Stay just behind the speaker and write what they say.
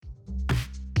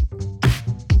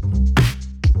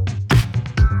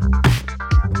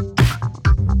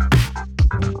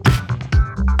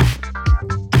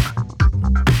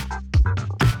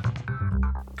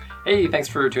Hey, thanks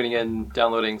for tuning in,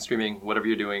 downloading, streaming, whatever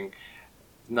you're doing.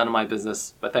 None of my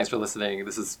business, but thanks for listening.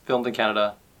 This is Filmed in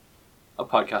Canada, a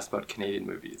podcast about Canadian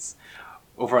movies.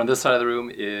 Over on this side of the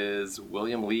room is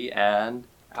William Lee and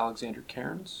Alexander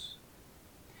Cairns.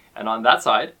 And on that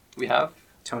side, we have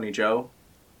Tony Joe.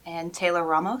 And Taylor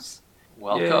Ramos.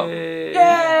 welcome. Yay!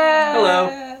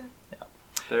 Hello.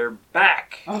 They're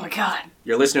back. Oh my god.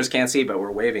 Your listeners can't see, but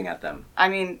we're waving at them. I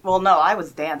mean, well, no, I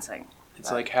was dancing.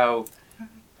 It's like how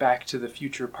Back to the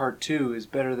Future Part 2 is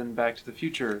better than Back to the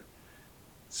Future.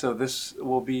 So this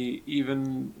will be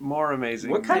even more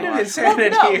amazing. What kind than of the last one.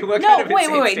 insanity? What kind of wait.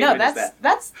 insane No, statement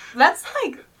is that's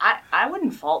like I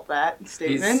wouldn't fault that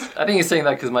statement. I think he's saying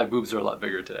that because my boobs are a lot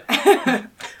bigger today. I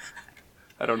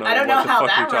don't know. I don't know what the how fuck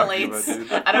that you're talking relates. about,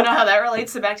 dude. I don't know how that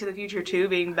relates to Back to the Future 2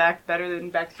 being better than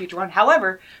Back to the Future 1.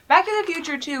 However, Back to the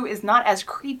Future 2 is not as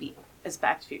creepy as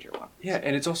Back to the Future 1. Yeah,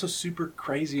 and it's also super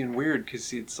crazy and weird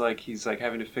because it's like he's like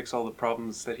having to fix all the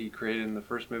problems that he created in the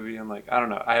first movie, and like I don't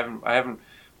know, I haven't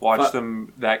watched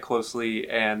them that closely,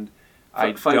 and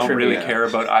I Fun don't really trivia. care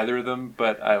about either of them,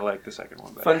 but I like the second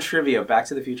one better. Fun trivia, Back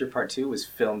to the Future Part 2 was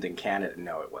filmed in Canada.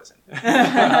 No, it wasn't.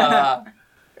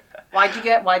 Why'd you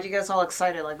get us all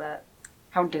excited like that?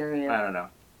 How dare you? I don't know.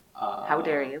 How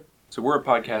dare you? So we're a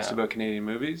podcast Yeah. about Canadian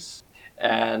movies.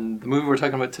 And the movie we're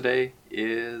talking about today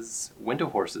is Window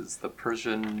Horses, the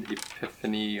Persian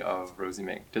Epiphany of Rosie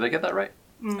Ming. Did I get that right?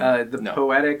 The No.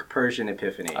 Poetic Persian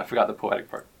Epiphany. I forgot the poetic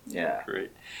part. Yeah.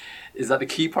 Great. Is that the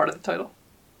key part of the title?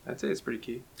 I'd say it's pretty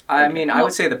key. I mean, I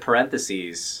would say the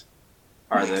parentheses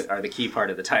are the key part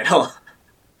of the title.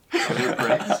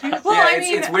 Well, yeah, I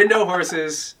mean, it's Window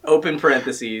Horses, open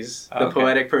parentheses, the Okay.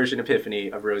 Poetic Persian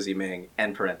Epiphany of Rosie Ming,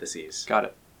 end parentheses. Got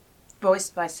it.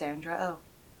 voiced by Sandra Oh.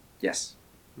 Yes.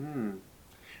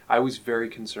 I was very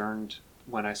concerned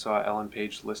when I saw Ellen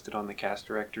Page listed on the cast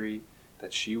directory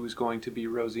that she was going to be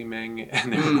Rosie Ming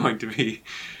and they were going to be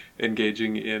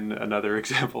engaging in another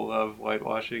example of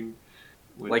whitewashing.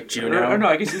 Like Juno? Or no,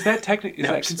 I guess is that technically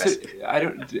No, is that considered? I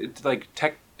don't it's like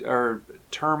tech or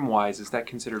term wise. Is that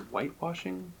considered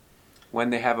whitewashing when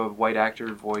they have a white actor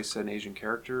voice an Asian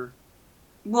character?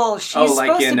 Well, she's like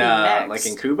supposed in to be mixed. like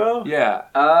in Kubo? Yeah.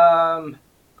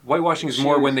 Whitewashing is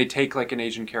more She- when they take like an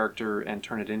Asian character and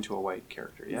turn it into a white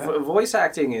character. Yeah. Voice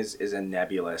acting is a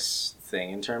nebulous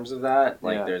thing in terms of that.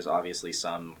 Like, Yeah. there's obviously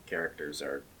some characters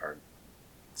are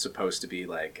supposed to be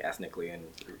like ethnically and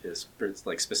is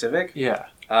like specific. Yeah.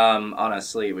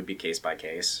 Honestly, it would be case by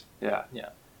case. Yeah.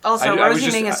 Also, I was Rosie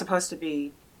just- Ming is supposed to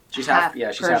be She's half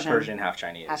half Persian. Persian, half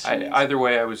Chinese. Half I, Chinese. either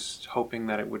way, I was hoping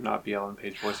that it would not be Ellen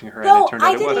Page voicing her, No, and it turned I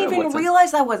out it didn't was. even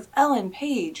realize that was Ellen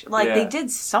Page. Like, Yeah. they did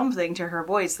something to her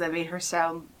voice that made her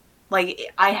sound like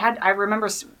I remember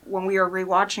when we were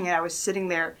rewatching it, I was sitting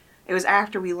there. It was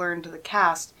after we learned the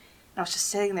cast, and I was just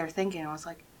sitting there thinking. I was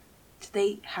like, did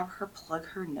they have her plug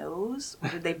her nose, or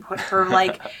did they put her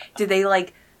did they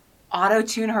auto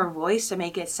tune her voice to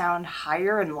make it sound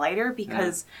higher and lighter?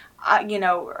 Because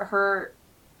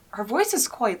her voice is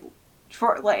quite,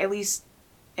 for at least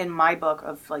in my book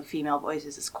of female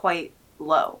voices, is quite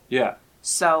low. Yeah,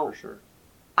 So for sure.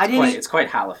 I didn't. It's quite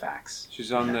Halifax.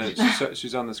 She's on the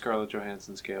she's on the Scarlett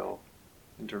Johansson scale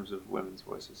in terms of women's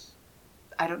voices.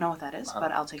 I don't know what that is,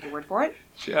 but I'll take your word for it.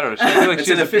 I don't know. I feel like It's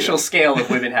she's an official scale of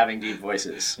women having deep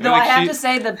voices. Though like I have she- to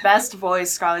say, the best voice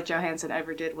Scarlett Johansson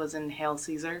ever did was in Hail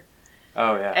Caesar,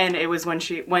 Oh yeah. and it was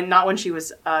not when she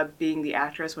was being the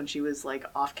actress, when she was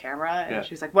off camera, and Yeah.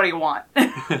 she was like, "What do you want?"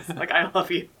 I love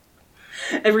you.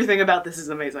 Everything about this is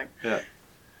amazing. Yeah.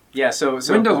 Yeah, so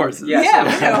Window Horses. Yeah, Yeah,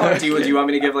 so, Window Horses. do you want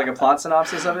me to give a plot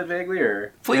synopsis of it vaguely,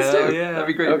 or? Please Hell do. yeah. That'd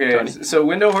be great. Okay, Tony. so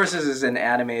Window Horses is an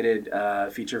animated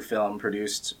feature film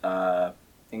produced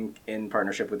in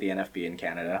partnership with the NFB in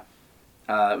Canada.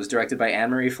 It was directed by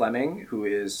Anne-Marie Fleming, who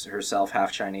is herself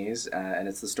half Chinese, and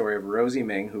it's the story of Rosie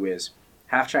Ming, who is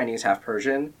half Chinese, half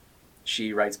Persian.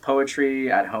 She writes poetry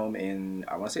at home in,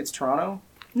 I want to say it's Toronto?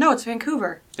 No, it's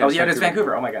Vancouver. Yeah, Oh, yeah, it's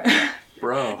Vancouver. Oh, my God.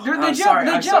 Bro. The I'm joke, sorry,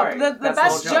 the I'm joke, sorry. the That's the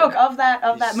best whole joke. joke of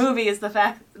that movie is the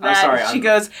fact that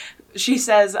sorry, she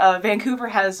says Vancouver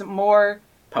has more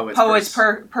poets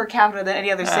per capita than any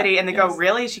other city, and they go, yes.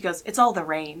 really? She goes, it's all the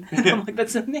rain. I'm like,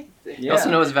 that's amazing. Yeah. You also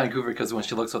know it's Vancouver because when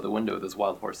she looks out the window, there's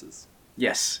wild horses.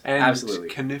 Yes, And absolutely.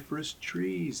 coniferous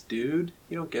trees, dude.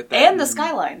 You don't get that. And the in-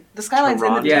 skyline. The skyline's in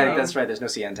Toronto. the Yeah, town. that's right. There's no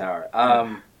CN Tower.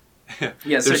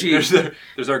 Yeah, so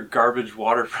there's our garbage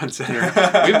waterfront center.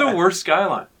 We have the worst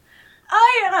skyline.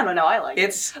 I don't know, I like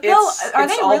it's it. Well, are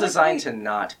it's they all really designed great? to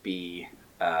not be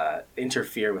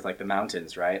interfere with the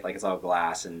mountains, right? Like it's all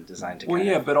glass and designed to. Well, kind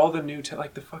yeah, of, but all the new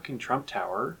like the fucking Trump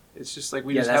Tower. It's just like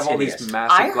we Yeah, just that's have all hideous. these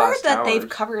massive I glass heard that they've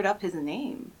towers. covered up his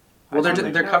name. Well, I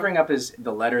they're think- covering up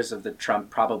the letters of the Trump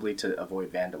probably to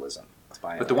avoid vandalism.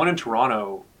 But the one in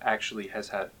Toronto actually has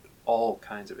had all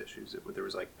kinds of issues. There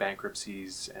was like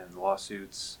bankruptcies and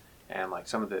lawsuits, and like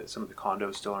some of the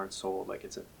condos still aren't sold. Like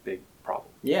it's a big problem.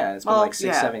 Yeah, it's been Well, like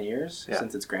 6-7 years Yeah.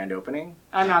 since its grand opening.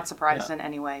 I'm not surprised in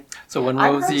any way. So when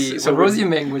I'm Rosie, so when Rosie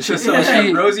Ming, when she, So when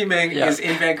she, Rosie Ming yeah. is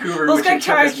in Vancouver. Those which guys in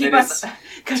trying to Quebec keep minutes-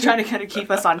 us, trying to kind of keep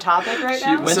us on topic right she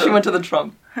now. when So- she went to the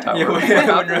Trump Tower. Yeah, what when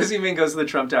happened? Rosie Ming goes to the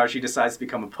Trump Tower, she decides to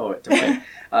become a poet.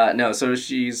 No, so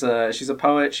she's a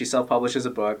poet. She self-publishes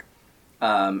a book,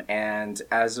 and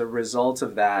as a result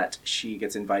of that, she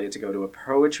gets invited to go to a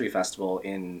poetry festival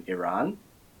in Iran.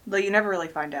 Though you never really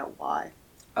find out why.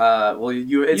 Well, it's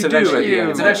You do at eventually the end.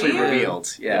 it's eventually Yeah.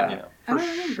 revealed. Yeah. Yeah. For I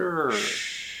don't sure.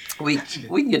 We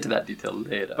can get to that detail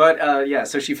later. But yeah,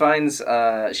 so she finds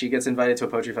she gets invited to a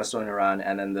poetry festival in Iran,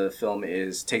 and then the film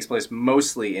takes place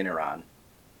mostly in Iran.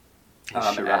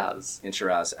 Shiraz. In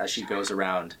Shiraz, as she goes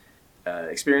around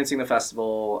experiencing the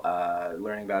festival,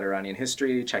 learning about Iranian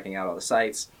history, checking out all the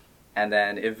sites, and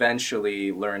then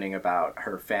eventually learning about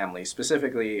her family,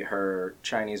 specifically her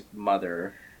Chinese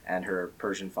mother and her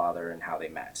Persian father, and how they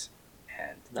met.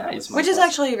 And that Nice. was my Which is plot.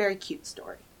 actually a very cute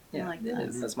story. Yeah, I like it that.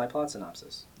 is. That's my plot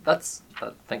synopsis.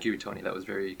 Thank you, Tony. That was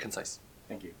very concise.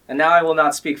 Thank you. And now I will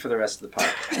not speak for the rest of the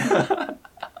podcast.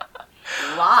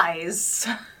 Lies.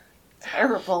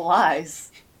 Terrible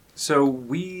lies. So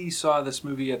we saw this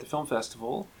movie at the film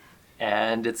festival.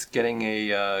 And it's getting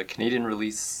a Canadian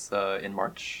release in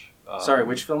March. Sorry,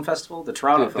 which film festival? The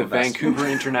Toronto The Film Festival. Vancouver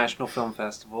International Film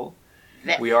Festival.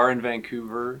 We are in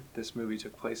Vancouver. This movie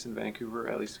took place in Vancouver,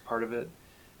 at least a part of it.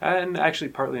 And actually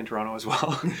partly in Toronto as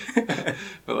well.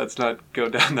 But let's not go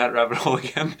down that rabbit hole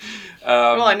again.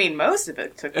 Well, I mean, most of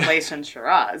it took place in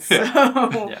Shiraz. So.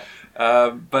 Yeah.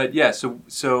 But yeah, so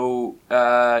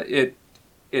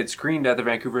it screened at the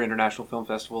Vancouver International Film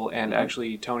Festival, and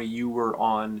actually, Tony, you were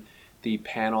on the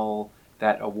panel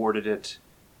that awarded it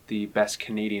the Best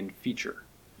Canadian Feature.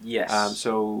 Yes.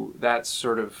 So that's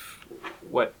sort of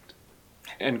what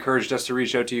encouraged us to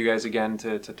reach out to you guys again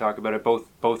to talk about it,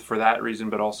 both for that reason,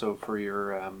 but also for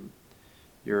your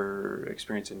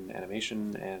experience in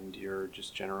animation and your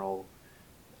just general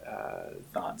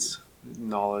Thoughts.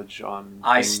 knowledge on.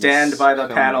 I things stand by the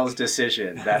filmic. panel's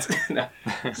decision. That's no.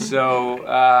 So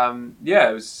yeah,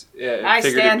 it was. I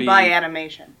stand by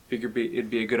animation. Figured it'd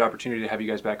be a good opportunity to have you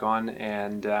guys back on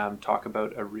and talk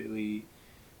about a really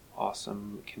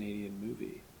awesome Canadian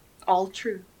movie. All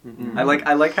true. Mm-hmm.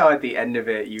 I like how at the end of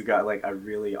it you got like a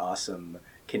really awesome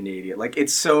Canadian. Like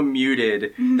it's so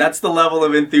muted. That's the level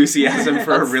of enthusiasm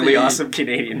for a That's really the- awesome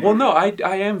Canadian. Well, no, I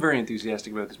am very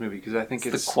enthusiastic about this movie because I think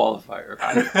It's it's the qualifier.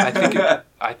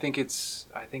 I think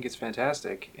it's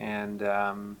fantastic and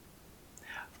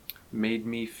made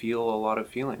me feel a lot of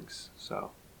feelings.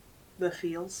 So The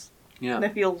feels. yeah, The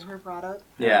feels were brought up.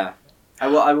 Yeah. I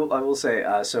will say,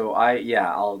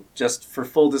 I'll just, for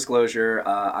full disclosure,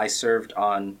 I served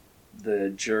on the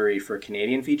jury for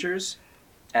Canadian features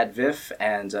at VIFF,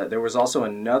 and there was also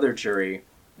another jury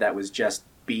that was just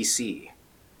BC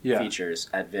features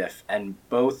at VIFF, and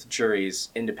both juries,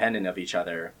 independent of each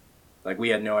other, like we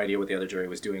had no idea what the other jury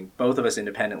was doing, both of us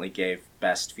independently gave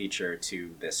Best Feature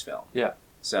to this film. Yeah.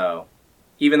 So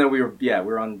even though we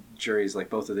were on juries, like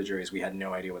both of the juries, we had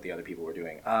no idea what the other people were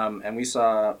doing. And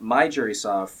my jury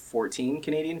saw 14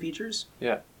 Canadian features.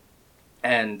 Yeah.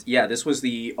 And yeah, this was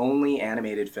the only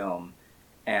animated film.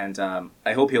 And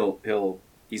I hope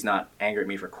he's not angry at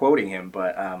me for quoting him,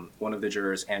 but one of the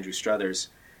jurors, Andrew Struthers,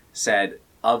 said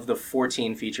of the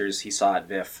 14 features he saw at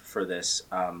VIFF for this,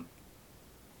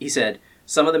 he said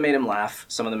some of them made him laugh,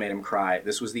 some of them made him cry.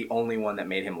 This was the only one that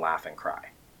made him laugh and cry.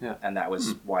 Yeah. And that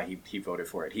was why he voted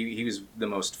for it. He was the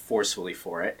most forcefully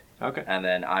for it. Okay. And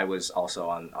then I was also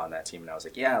on that team, and I was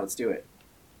like, yeah, let's do it.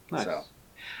 Nice. So,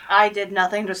 I did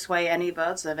nothing to sway any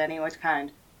votes of any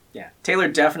kind. yeah. Taylor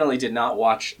definitely did not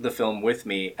watch the film with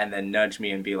me and then nudge me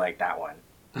and be like, that one.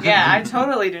 Yeah, I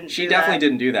totally didn't. She do definitely that.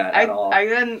 didn't do that at all. I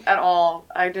didn't at all.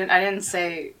 I didn't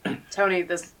say, Tony,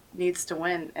 this needs to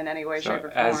win in any way, So shape,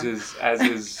 or form. as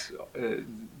is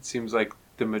seems like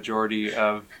the majority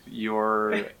of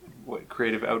your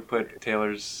creative output,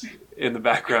 Taylor's in the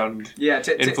background yeah,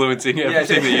 influencing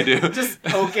everything that you do. Just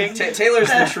poking. Taylor's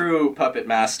the true puppet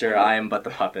master. I am but the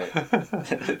puppet.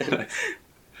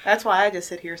 That's why I just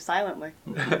sit here silently.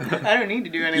 I don't need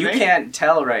to do anything. You can't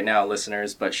tell right now,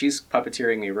 listeners, but she's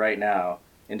puppeteering me right now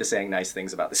into saying nice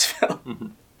things about this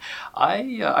film. I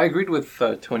agreed with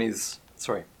Tony's.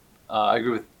 Sorry, I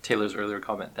agree with Taylor's earlier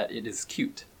comment that it is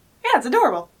cute. Yeah, it's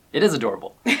adorable. It is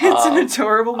adorable. It's an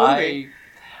adorable movie.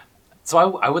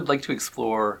 So I would like to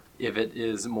explore if it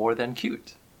is more than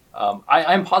cute.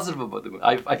 I'm positive about the movie.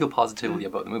 I feel positively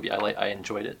about the movie. I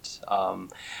enjoyed it,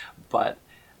 but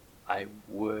I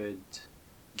would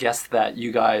guess that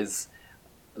you guys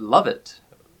love it,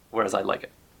 whereas I like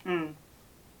it. Mm.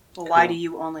 Well, why do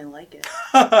you only like it?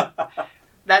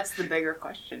 That's the bigger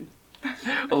question.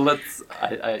 Let's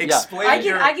Explain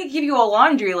I could give you a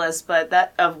laundry list, but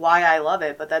that of why I love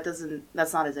it, but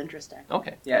that's not as interesting.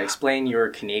 Okay. Yeah, explain your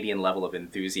Canadian level of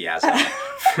enthusiasm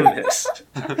for this.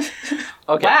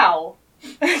 Okay. Wow.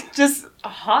 Just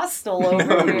hostile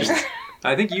over here.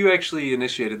 I think you actually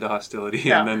initiated the hostility,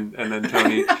 Yeah. and then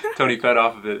Tony fed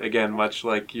off of it again, much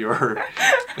like your.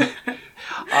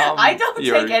 I don't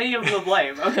take any of the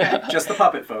blame, okay? Just the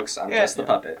puppet, folks. I'm just the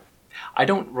puppet. I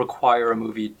don't require every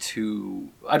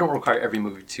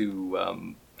movie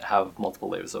to have multiple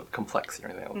layers of complexity or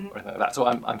anything like that. So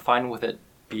I'm fine with it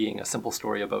being a simple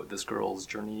story about this girl's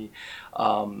journey.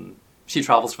 She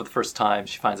travels for the first time.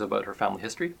 She finds out about her family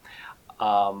history.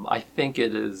 I think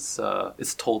it's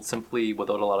told simply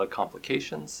without a lot of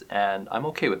complications, and I'm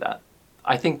okay with that.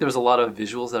 I think there's a lot of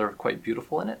visuals that are quite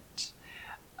beautiful in it.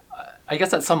 I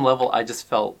guess at some level I just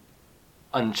felt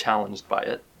unchallenged by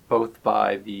it, both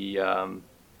by the...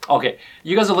 Okay,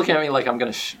 you guys are looking at me like I'm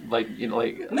gonna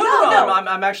No.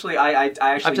 I'm actually I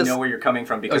actually just- know where you're coming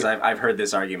from because Okay. I've heard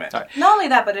this argument. All right. Not only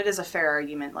that, but it is a fair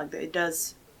argument. Like, it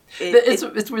does... It's a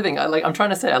weird thing. I'm trying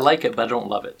to say I like it, but I don't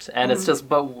love it, and it's just.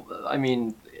 But I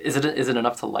mean, is it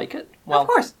enough to like it? Well, Of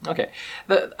course. Okay.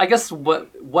 I guess what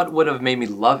would have made me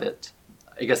love it,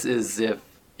 I guess, is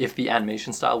if the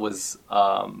animation style was,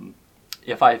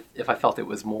 if I felt it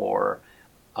was more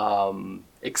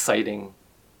exciting,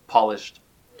 polished.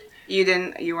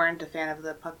 You weren't a fan of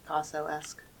the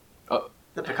Picasso-esque? Oh.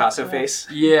 The Picasso face.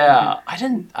 Yeah,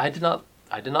 I did not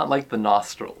like the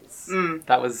nostrils. Mm.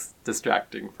 That was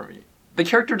distracting for me. The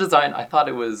character design, I thought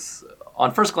it was,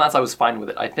 on first glance, I was fine with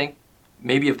it. I think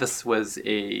maybe if this was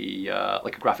a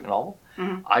graphic novel,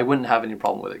 I wouldn't have any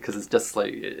problem with it because it's just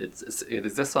like it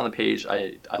exists on the page.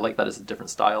 I like that it's a different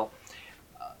style.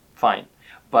 Fine,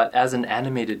 but as an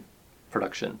animated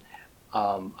production,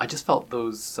 I just felt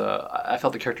I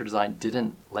felt the character design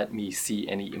didn't let me see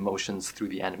any emotions through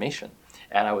the animation.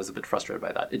 And I was a bit frustrated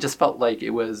by that. It just felt like it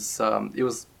was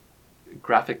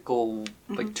graphical,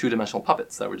 like two-dimensional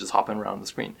puppets that were just hopping around the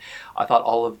screen. I thought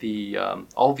all of the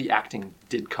acting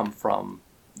did come from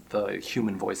the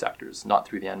human voice actors, not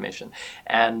through the animation.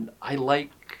 And I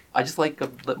just like a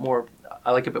bit more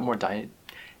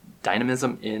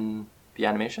dynamism in the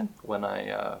animation when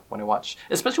I watch,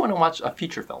 especially when I watch a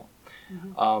feature film.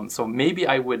 So maybe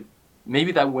that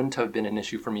wouldn't have been an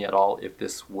issue for me at all if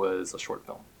this was a short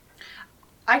film.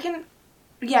 I can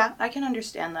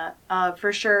understand that.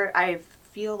 For sure, I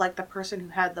feel like the person who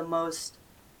had the most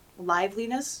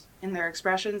liveliness in their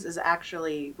expressions is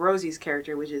actually Rosie's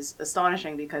character, which is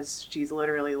astonishing because she's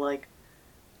literally like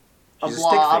She's a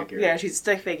blob. stick figure. Yeah, she's a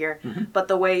stick figure. But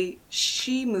the way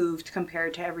she moved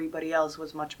compared to everybody else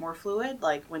was much more fluid.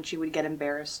 Like, when she would get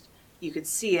embarrassed, you could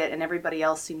see it, and everybody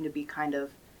else seemed to be kind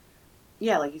of,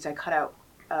 yeah, like you said, cut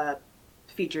out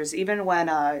features. Even when,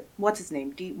 what's his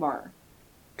name, Dietmar,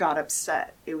 got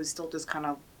upset, it was still just kind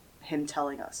of him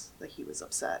telling us that he was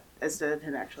upset instead of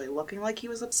him actually looking like he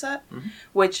was upset,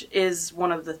 which is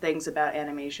one of the things about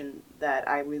animation that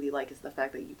I really like, is the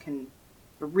fact that you can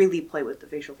really play with the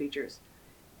facial features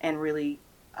and really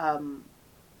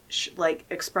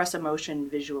express emotion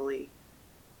visually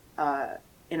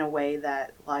in a way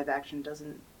that live action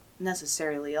doesn't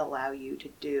necessarily allow you to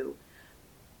do.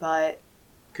 But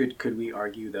Could we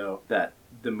argue though that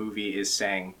the movie is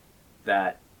saying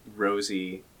that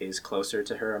Rosie is closer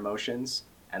to her emotions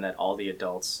and that all the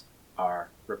adults are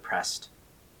repressed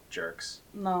jerks?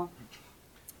 no,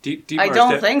 Dietmar's I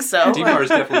don't think so. Dietmar is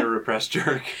definitely a repressed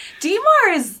jerk.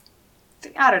 Dietmar is,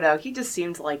 I don't know, he just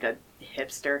seems like a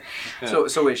hipster. Yeah.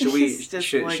 So wait, should we He's just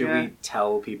should like we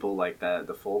tell people like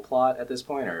the full plot at this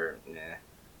point, or nah?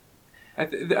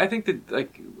 I think that,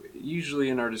 like, usually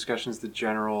in our discussions, the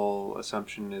general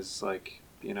assumption is, like,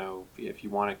 you know, if you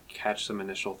want to catch some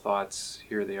initial thoughts,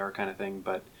 here they are, kind of thing.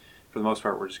 But for the most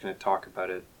part, we're just going to talk about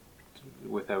it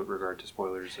without regard to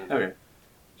spoilers and Okay.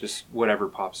 just whatever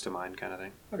pops to mind, kind of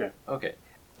thing. Okay.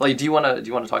 Like, do you want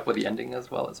to talk about the ending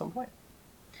as well at some point?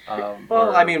 Well,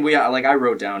 or- I mean, I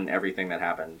wrote down everything that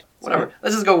happened. whatever.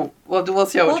 Let's just go. Well,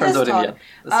 let's see how We'll it turns just out in the talk. end.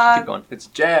 Let's keep going. It's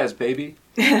jazz, baby.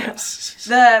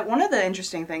 One of the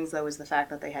interesting things, though, is the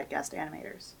fact that they had guest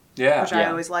animators, Yeah. which I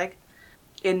always like.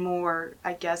 In more,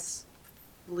 I guess,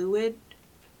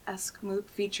 fluid-esque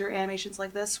feature animations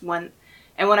like this. When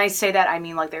I say that, I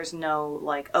mean, like, there's no,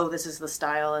 like, oh, this is the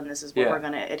style and this is what Yeah. we're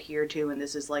going to adhere to and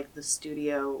this is, like, the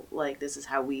studio, like, this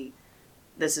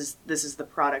this is the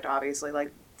product, obviously.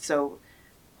 Like, so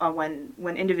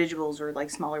when individuals or like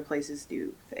smaller places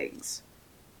do things,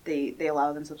 they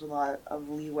allow themselves a lot of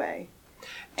leeway.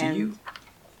 Do you?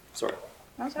 Sorry.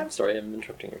 No, sorry. Sorry, I'm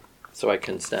interrupting you. So I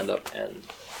can stand up and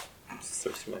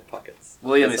search through my pockets.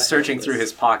 William Yes, is I searching have through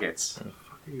this. his pockets. What the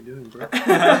fuck are you doing, bro?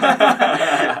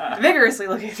 Vigorously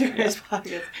looking through his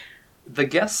pockets. The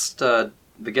guest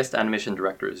animation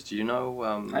directors. Do you know?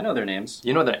 I know their names.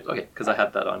 You know their names, okay? Because I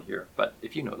had that on here. But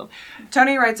if you know them,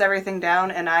 Tony writes everything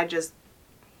down, and I just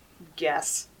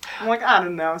guess. I'm like, I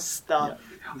don't know stuff.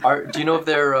 do you know if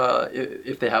they're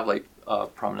if they have like a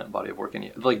prominent body of work?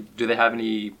 Do they have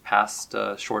any past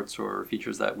shorts or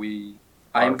features that we?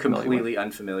 I am are familiar completely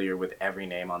unfamiliar with every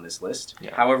name on this list.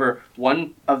 Yeah. However,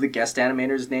 one of the guest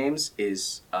animators' names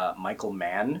is Michael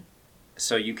Mann.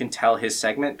 So you can tell his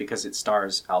segment because it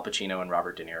stars Al Pacino and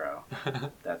Robert De Niro.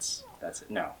 That's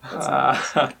it. No, that's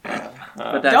not.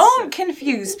 But that's Don't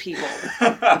confuse people.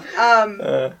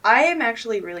 I am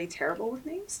actually really terrible with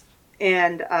names,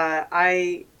 and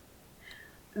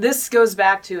this goes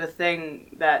back to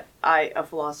a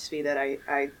philosophy that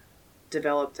I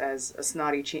developed as a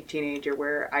snotty teenager,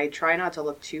 where I try not to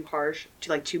look too harsh,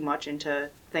 too much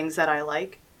into things that I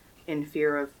like, in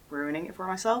fear of ruining it for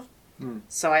myself.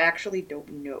 So I actually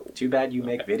don't know. Too bad you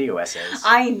make video essays.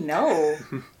 I know.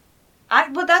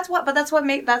 But that's what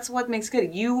makes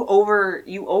good. You over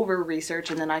research,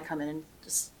 and then I come in and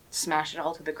just smash it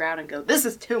all to the ground and go, "This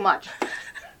is too much."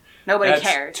 Nobody That's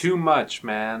cares. too much,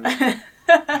 man.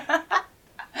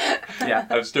 Yeah.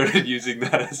 I've started using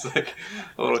that as like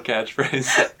a little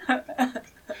catchphrase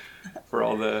for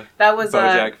all the That was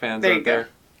BoJack fans there you out go. there.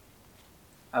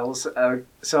 I will.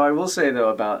 So I will say though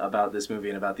about this movie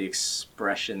and about the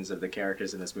expressions of the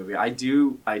characters in this movie. I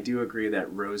do agree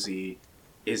that Rosie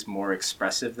is more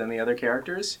expressive than the other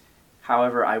characters.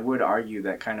 However, I would argue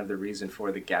that kind of the reason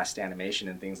for the guest animation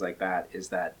and things like that is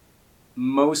that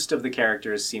most of the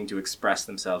characters seem to express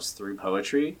themselves through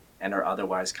poetry and are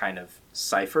otherwise kind of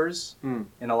ciphers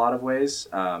in a lot of ways.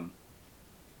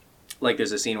 Like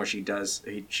there's a scene where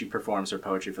she performs her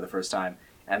poetry for the first time,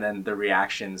 and then the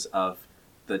reactions of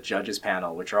the judges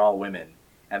panel, which are all women,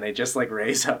 and they just like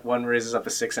one raises up a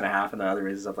 6.5 and the other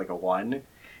raises up like a 1,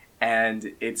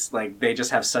 and it's like they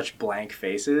just have such blank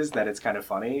faces that it's kind of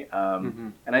funny.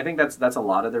 And I think that's a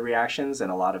lot of the reactions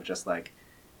and a lot of just like,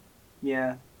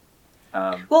 yeah.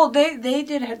 Well, they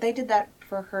did that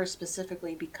for her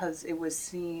specifically because it was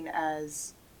seen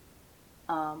as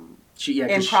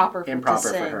improper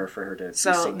for her to.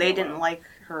 So they didn't like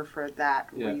her for that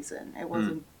Yeah. reason. It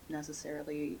wasn't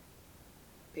necessarily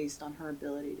based on her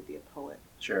ability to be a poet.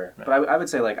 Sure, but I would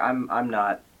say like I'm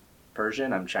not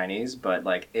Persian, I'm Chinese, but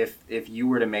like if you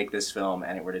were to make this film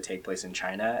and it were to take place in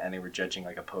China and they were judging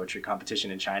like a poetry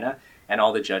competition in China and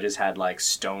all the judges had like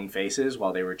stone faces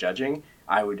while they were judging,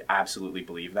 I would absolutely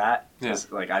believe that.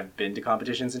 Because like I've been to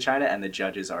competitions in China and the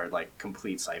judges are like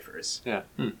complete ciphers. Yeah.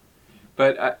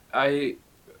 But I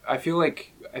feel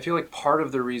like part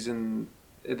of the reason,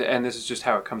 and this is just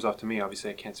how it comes off to me, obviously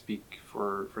I can't speak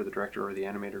for the director or the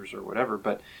animators or whatever,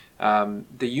 but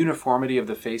the uniformity of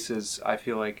the faces I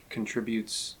feel like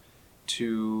contributes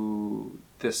to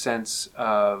the sense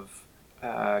of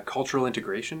cultural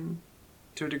integration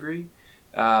to a degree.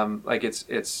 Like it's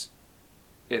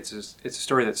a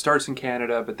story that starts in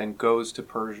Canada but then goes to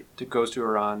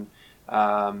Iran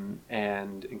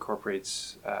and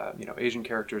incorporates Asian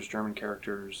characters, German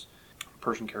characters,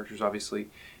 Persian characters obviously,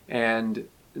 and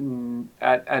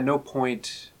at no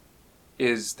point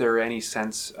is there any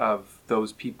sense of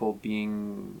those people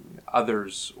being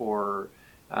others or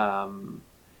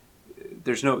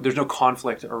there's no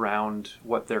conflict around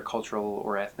what their cultural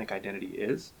or ethnic identity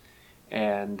is,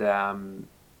 and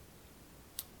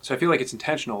so I feel like it's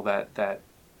intentional that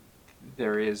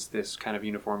there is this kind of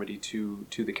uniformity to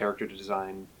the character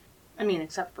design. I mean,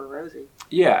 except for Rosie.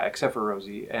 Yeah, except for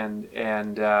Rosie, and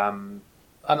I'm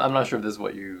not sure if this is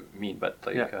what you mean, but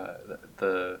like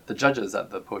the judges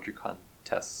at the poetry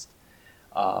contest,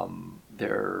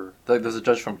 there's a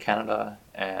judge from Canada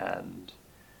and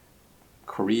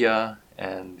Korea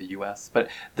and the U.S., but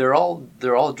they're all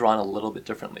drawn a little bit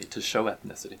differently to show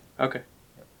ethnicity. Okay.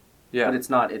 Yeah, but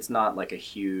it's not like a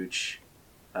huge,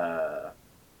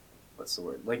 what's the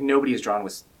word? Like nobody is drawn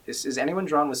with. Is anyone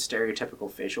drawn with stereotypical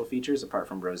facial features apart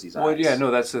from Rosie's eyes? Well, yeah, no,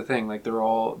 that's the thing. Like they're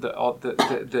all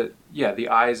the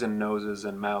eyes and noses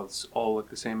and mouths all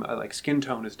look the same. Like skin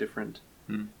tone is different,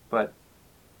 but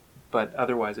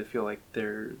otherwise, I feel like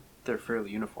they're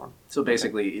fairly uniform. So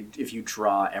basically, if you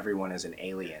draw everyone as an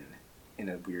alien, in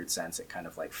a weird sense, it kind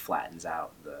of like flattens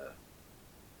out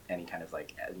any kind of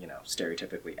like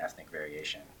stereotypically ethnic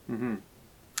variation. Mm-hmm.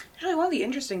 Actually, one of the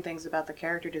interesting things about the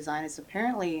character design is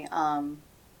apparently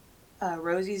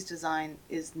Rosie's design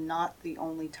is not the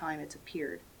only time it's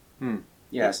appeared.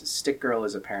 Yes, Stick Girl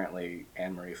is apparently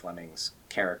Anne-Marie Fleming's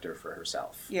character for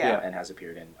herself. Yeah. And has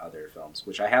appeared in other films,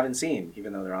 which I haven't seen,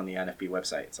 even though they're on the NFB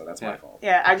website, so that's my fault.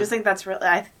 Yeah, I just think that's really...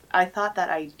 I thought that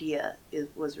idea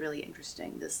was really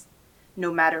interesting. This,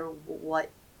 no matter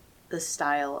what the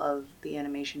style of the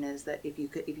animation is, that if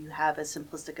you have a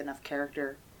simplistic enough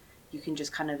character, you can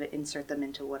just kind of insert them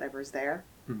into whatever's there.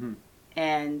 Mm-hmm.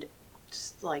 And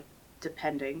just, like,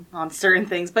 depending on certain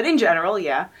things. But in general,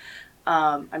 yeah.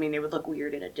 I mean, it would look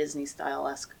weird in a Disney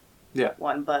style-esque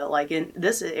one, but like in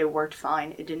this, it worked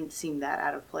fine. It didn't seem that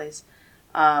out of place.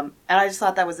 And I just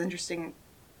thought that was interesting,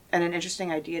 and an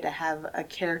interesting idea to have a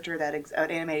character an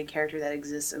animated character that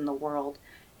exists in the world,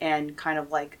 and kind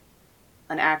of like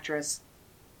an actress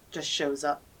just shows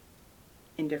up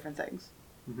in different things.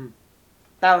 Mm-hmm.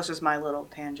 That was just my little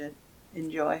tangent.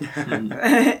 Enjoy.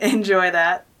 Enjoy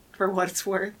that for what it's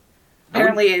worth.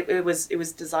 Apparently, it was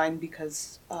designed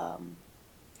because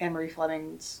Anne-Marie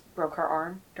Fleming broke her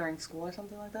arm during school or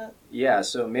something like that. Yeah,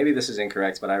 so maybe this is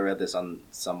incorrect, but I read this on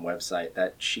some website,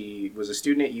 that she was a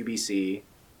student at UBC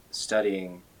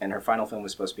studying, and her final film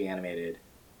was supposed to be animated.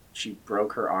 She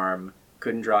broke her arm,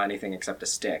 couldn't draw anything except a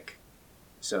stick,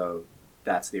 so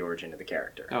that's the origin of the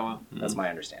character. Oh, wow. That's my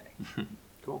understanding.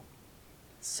 Cool.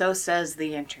 So says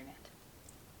the internet.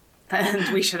 And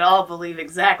we should all believe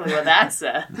exactly what that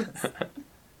says.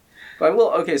 But I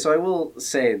will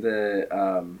say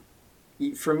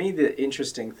for me, the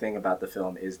interesting thing about the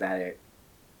film is that it,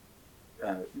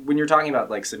 when you're talking about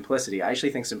like simplicity, I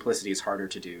actually think simplicity is harder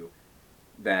to do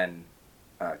than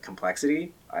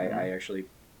complexity. Mm-hmm. I actually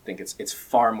think it's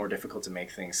far more difficult to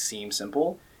make things seem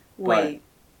simple. Wait,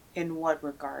 in what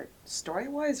regard?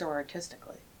 Story-wise or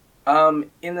artistically?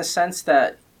 In the sense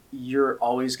that you're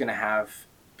always going to have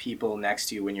people next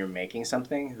to you when you're making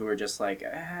something who are just like,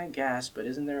 I guess, but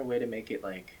isn't there a way to make it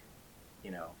like,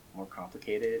 more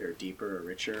complicated or deeper or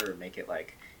richer, or make it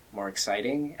like more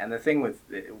exciting? And the thing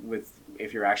with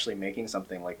if you're actually making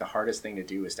something, like the hardest thing to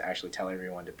do is to actually tell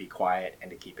everyone to be quiet and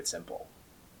to keep it simple,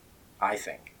 I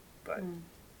think. But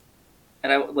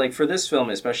and I like for this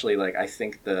film especially, like I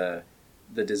think the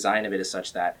design of it is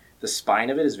such that the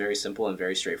spine of it is very simple and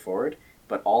very straightforward,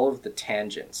 but all of the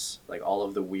tangents, like all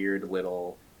of the weird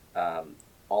little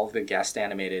all of the guest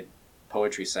animated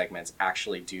poetry segments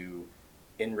actually do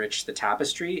enrich the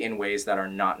tapestry in ways that are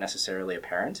not necessarily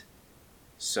apparent.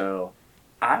 So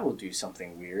I will do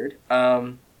something weird.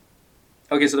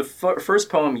 Okay, so the first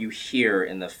poem you hear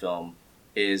in the film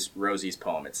is Rosie's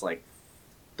poem. It's like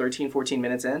 13, 14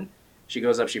 minutes in. She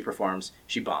goes up, she performs,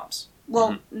 she bombs.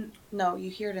 Well, no, you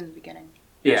hear it in the beginning.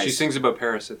 Yeah, she sings about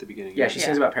Paris at the beginning. Yeah, she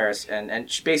sings about Paris, and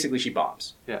she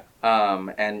bombs. Yeah.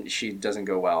 And she doesn't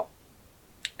go well.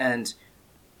 And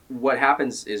what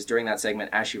happens is during that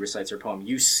segment, as she recites her poem,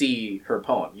 you see her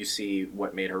poem. You see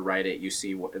what made her write it. You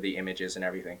see what the images and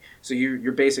everything. So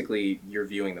you're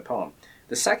viewing the poem.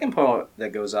 The second poem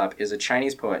that goes up is a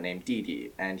Chinese poet named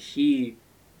Didi, and he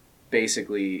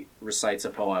basically recites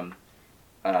a poem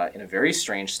in a very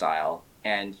strange style,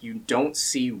 and you don't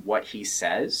see what he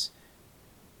says,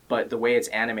 but the way it's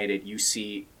animated, you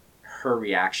see her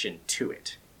reaction to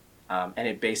it. And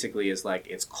it basically is like,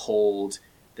 it's cold,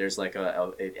 there's like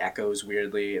it echoes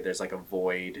weirdly, there's like a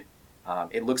void.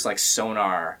 It looks like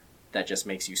sonar that just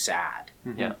makes you sad.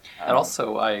 Mm-hmm. Yeah. And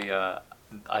also, I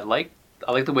like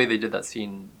the way they did that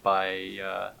scene by,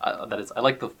 I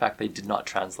like the fact they did not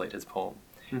translate his poem.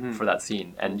 Mm-hmm. For that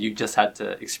scene, and you just had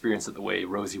to experience it the way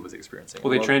Rosie was experiencing it.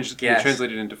 Well, they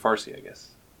translated it into Farsi, I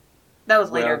guess. That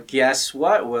was later. Well, guess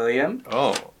what, William?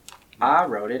 Oh. I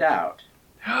wrote it out.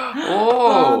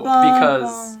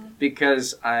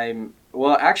 Because I'm...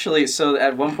 Well, actually, so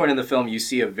at one point in the film, you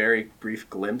see a very brief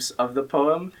glimpse of the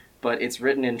poem, but it's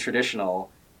written in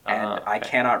traditional, and I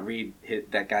cannot read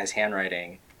that guy's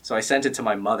handwriting. So I sent it to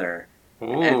my mother,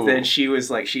 and then she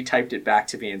was like, she typed it back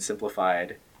to me in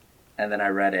simplified, and then I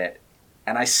read it.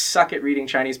 And I suck at reading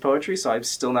Chinese poetry, so I'm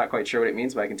still not quite sure what it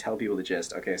means, but I can tell people the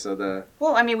gist. Okay, so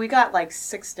Well, I mean, we got like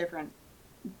 6 different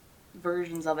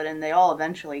versions of it, and they all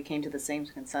eventually came to the same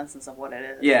consensus of what it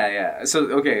is. Yeah. So,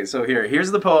 okay, so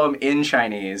here's the poem in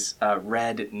Chinese,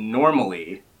 read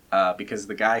normally, because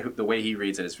the way he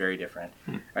reads it is very different.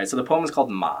 All right, so the poem is called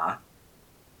Ma,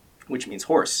 which means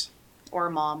horse. Or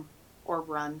mom. Or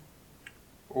run.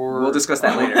 Or we'll discuss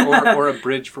that later. or a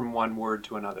bridge from one word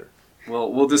to another.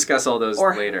 We'll discuss all those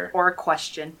later. Or a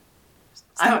question.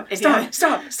 Stop!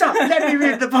 Let me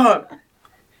read the poem!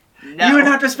 No. You are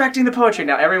not respecting the poetry.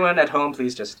 Now, everyone at home,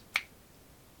 please just...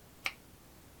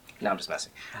 No, I'm just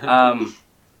messing.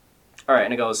 All right,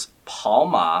 and it goes 跑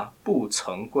马不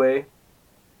曾归，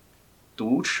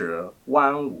独持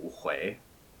弯五回。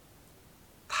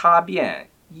踏遍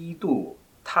一度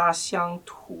他乡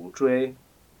土追，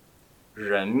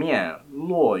人面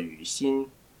落雨心。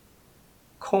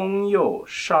空又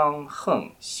伤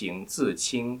恨行自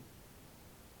清。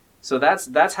So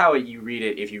that's how you read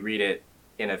it if you read it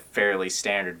in a fairly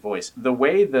standard voice. The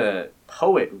way the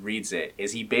poet reads it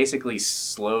is he basically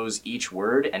slows each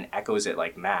word and echoes it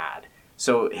like mad.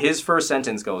 So his first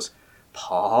sentence goes,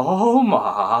 跑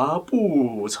马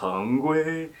不曾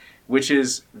归, which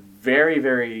is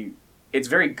it's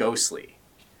very ghostly.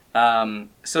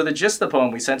 So the gist of the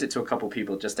poem, we sent it to a couple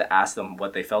people just to ask them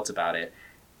what they felt about it.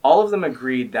 All of them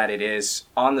agreed that it is,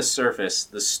 on the surface,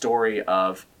 the story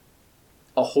of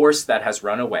a horse that has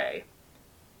run away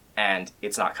and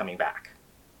it's not coming back.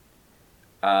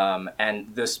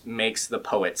 And this makes the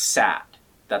poet sad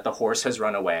that the horse has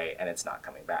run away and it's not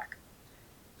coming back.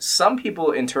 Some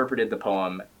people interpreted the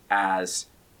poem as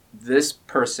this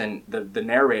person, the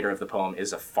narrator of the poem,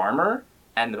 is a farmer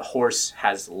and the horse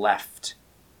has left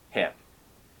him.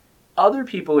 Other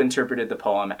people interpreted the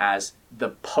poem as the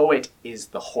poet is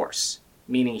the horse,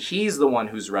 meaning he's the one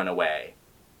who's run away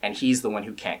and he's the one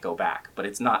who can't go back. But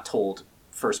it's not told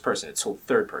first person, it's told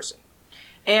third person.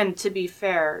 And to be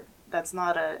fair, that's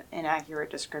not an inaccurate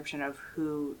description of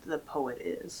who the poet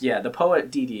is. Yeah, the poet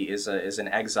Didi is an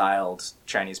exiled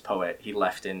Chinese poet. He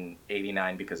left in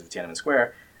 89 because of Tiananmen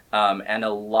Square. And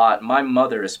my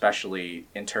mother especially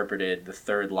interpreted the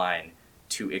third line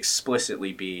to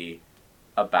explicitly be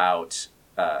about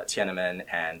Tiananmen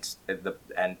and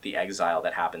the exile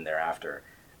that happened thereafter.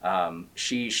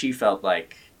 She felt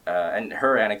like, and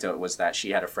her anecdote was that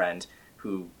she had a friend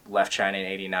who left China in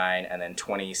 89 and then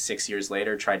 26 years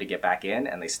later tried to get back in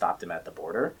and they stopped him at the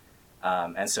border.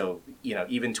 And so,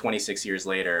 even 26 years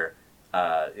later,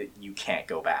 you can't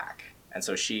go back. And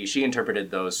so she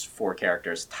interpreted those four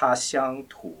characters, 他乡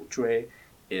土追,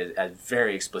 as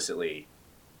very explicitly,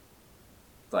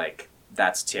 like,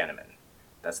 that's Tiananmen.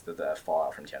 That's the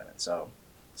fallout from Tiananmen. So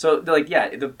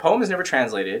the poem is never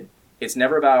translated. It's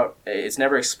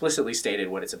never explicitly stated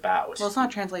what it's about. Well, it's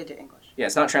not translated to English. Yeah,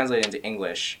 it's not translated into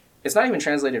English. It's not even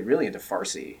translated really into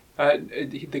Farsi.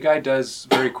 The guy does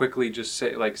very quickly just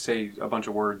say a bunch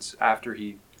of words after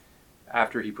he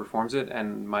performs it,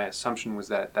 and my assumption was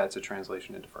that that's a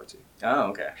translation into Farsi. Oh,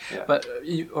 okay. Yeah. But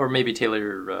or maybe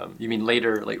Taylor, you mean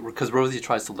later, like, because Rosie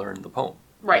tries to learn the poem.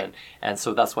 Right. And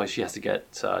so that's why she has to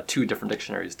get two different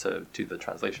dictionaries to do the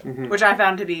translation. Mm-hmm. Which I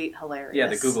found to be hilarious. Yeah,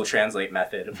 the Google Translate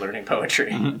method of learning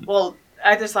poetry. Well,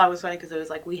 I just thought it was funny because it was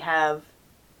like we have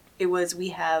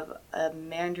a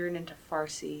Mandarin into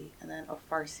Farsi and then a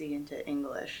Farsi into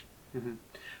English. Mm-hmm.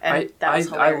 And that was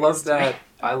hilarious. I love that.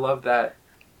 I love that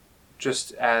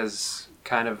just as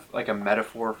kind of like a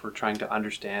metaphor for trying to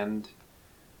understand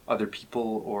other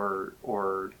people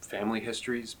or family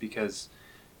histories, because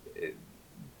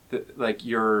like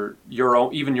your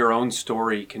own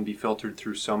story can be filtered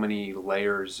through so many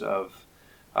layers of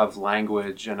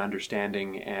language and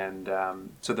understanding, and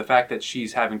so the fact that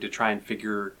she's having to try and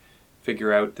figure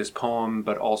out this poem,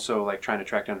 but also like trying to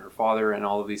track down her father and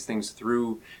all of these things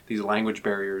through these language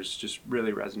barriers just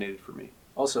really resonated for me.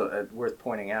 Also, worth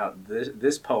pointing out,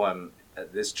 this poem,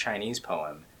 this Chinese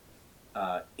poem,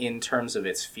 in terms of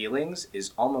its feelings,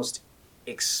 is almost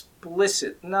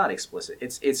not explicit.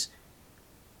 It's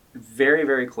very,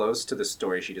 very close to the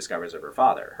story she discovers of her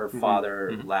father. Her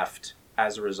father left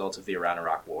as a result of the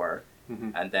Iran-Iraq War,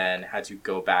 and then had to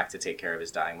go back to take care of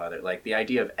his dying mother. Like, the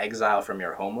idea of exile from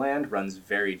your homeland runs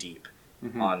very deep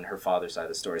on her father's side of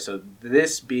the story. So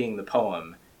this being the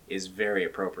poem is very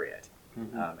appropriate.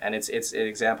 And it's an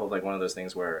example of like one of those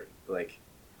things where, like,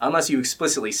 unless you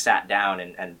explicitly sat down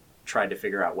and tried to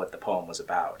figure out what the poem was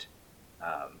about,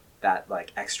 that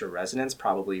like extra resonance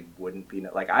probably wouldn't be,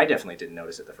 like, I definitely didn't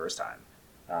notice it the first time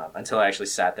until I actually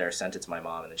sat there, sent it to my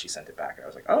mom, and then she sent it back, and I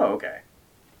was like, oh, okay.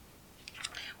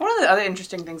 One of the other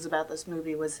interesting things about this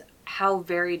movie was how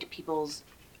varied people's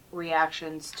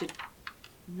reactions to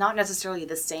not necessarily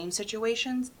the same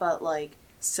situations, but like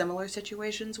similar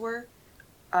situations were.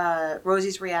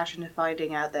 Rosie's reaction to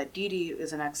finding out that Didi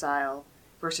is in exile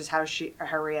versus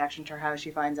her reaction to how she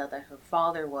finds out that her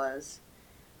father was,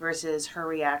 versus her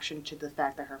reaction to the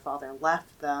fact that her father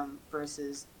left them,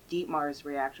 versus Dietmar's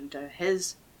reaction to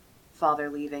his father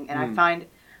leaving. And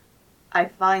I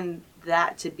find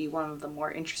that to be one of the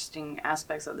more interesting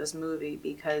aspects of this movie,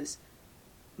 because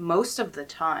most of the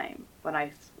time when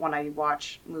I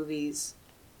watch movies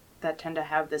that tend to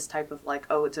have this type of like,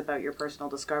 oh, it's about your personal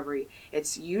discovery,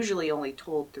 it's usually only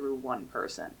told through one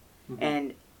person.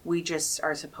 And we just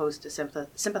are supposed to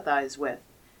sympathize with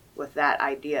that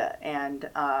idea and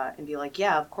be like,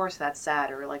 yeah, of course that's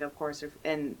sad, or like, of course,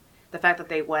 and the fact that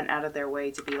they went out of their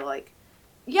way to be like,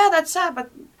 yeah, that's sad, but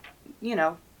you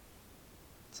know,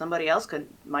 somebody else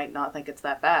might not think it's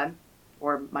that bad,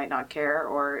 or might not care,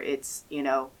 or it's, you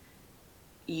know,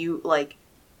 you like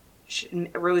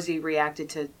Rosie reacted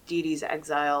to Dee Dee's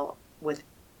exile with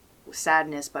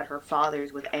sadness, but her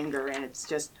father's with anger, and it's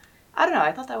just, I don't know.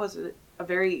 I thought that was a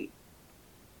very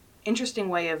interesting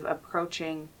way of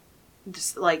approaching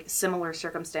just like similar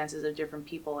circumstances of different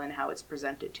people and how it's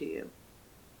presented to you.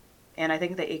 And I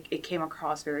think that it came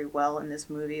across very well in this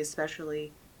movie,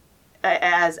 especially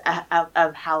as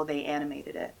of how they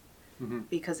animated it,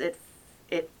 because it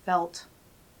felt,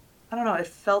 I don't know, it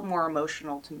felt more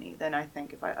emotional to me than I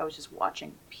think if I was just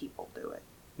watching people do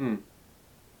it.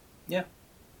 Yeah,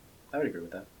 I would agree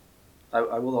with that.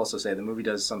 I will also say the movie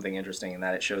does something interesting in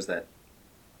that it shows that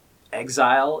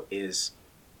exile is,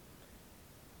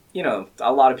 you know,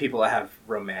 a lot of people have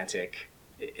romantic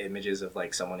images of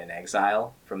like someone in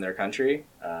exile from their country.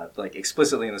 Like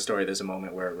explicitly in the story, there's a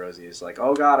moment where Rosie is like,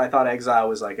 "Oh God, I thought exile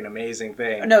was like an amazing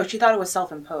thing." No, she thought it was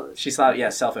self-imposed. She thought, yeah,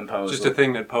 self-imposed. Just a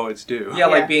thing that poets do. Yeah,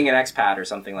 like being an expat or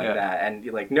something like Yeah. that. And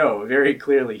like, no, very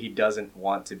clearly he doesn't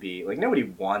want to be, like, nobody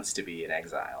wants to be in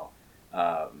exile.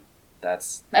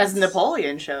 That's As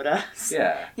Napoleon showed us.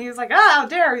 Yeah. He was like, how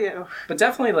dare you? But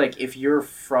definitely, like, if you're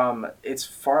from, it's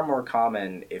far more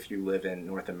common if you live in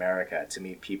North America to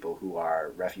meet people who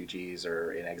are refugees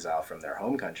or in exile from their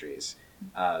home countries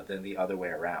than the other way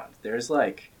around. There's,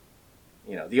 like,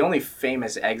 you know, the only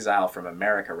famous exile from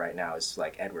America right now is,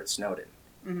 like, Edward Snowden.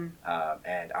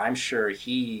 And I'm sure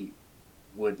he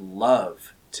would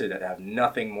love to have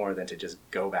nothing more than to just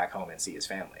go back home and see his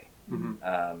family.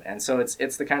 And so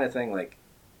it's the kind of thing, like,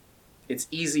 it's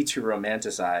easy to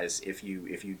romanticize if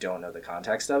you don't know the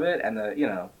context of it, and the, you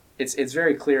know, it's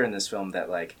very clear in this film that,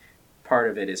 like, part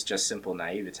of it is just simple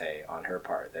naivete on her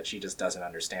part, that she just doesn't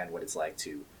understand what it's like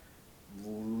to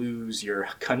lose your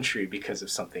country because of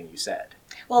something you said.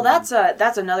 Well, that's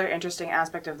another interesting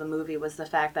aspect of the movie, was the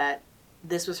fact that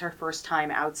this was her first time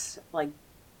outside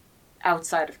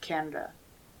of Canada,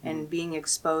 and being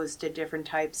exposed to different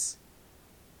types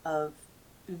of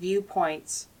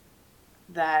viewpoints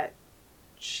that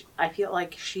I feel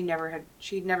like she'd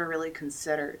never really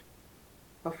considered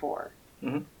before.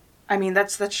 I mean,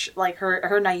 that's like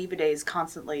her naivete is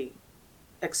constantly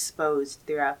exposed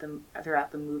throughout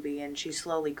the movie, and she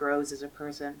slowly grows as a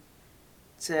person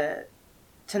to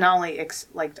not only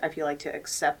I feel like to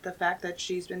accept the fact that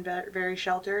she's been very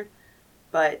sheltered,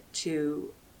 but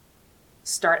to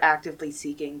start actively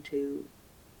seeking to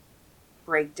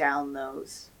break down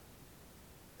those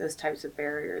types of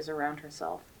barriers around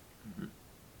herself.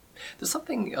 There's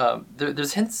something,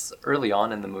 there's hints early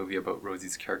on in the movie about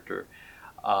Rosie's character.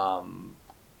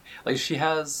 Like, she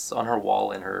has on her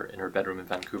wall in her bedroom in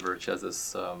Vancouver, she has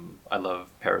this I Love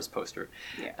Paris poster.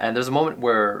 Yeah. And there's a moment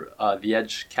where the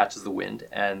edge catches the wind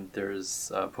and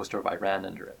there's a poster of Iran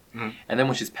under it. And then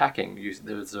when she's packing,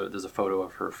 there's a photo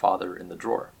of her father in the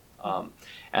drawer. And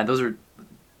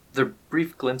they're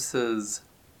brief glimpses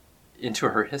into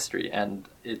her history, and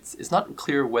it's not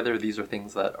clear whether these are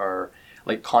things that are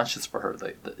like conscious for her,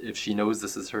 like if she knows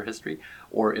this is her history,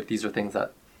 or if these are things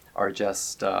that are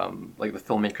just like the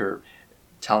filmmaker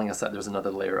telling us that there's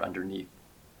another layer underneath.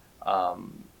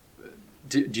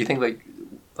 Do you think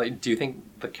do you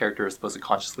think the character is supposed to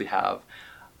consciously have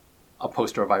a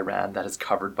poster of Iran that is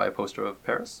covered by a poster of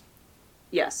Paris?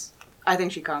 Yes, I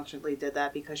think she consciously did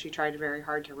that because she tried very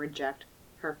hard to reject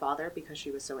her father because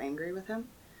she was so angry with him.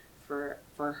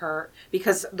 For her,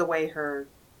 because the way her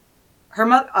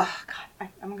mother, oh God,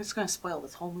 I'm just going to spoil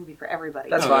this whole movie for everybody.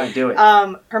 That's fine, do it.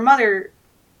 Her mother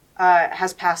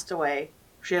has passed away.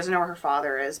 She doesn't know where her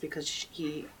father is because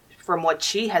from what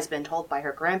she has been told by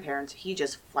her grandparents, he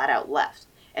just flat out left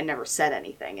and never said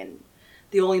anything. And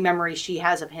the only memory she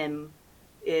has of him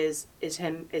is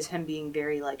him being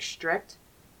very like strict,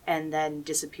 and then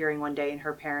disappearing one day. And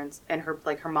her parents and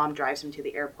her mom drives him to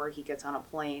the airport. He gets on a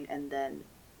plane, and then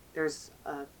there's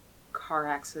a car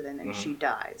accident and she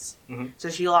dies. So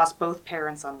she lost both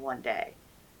parents on one day.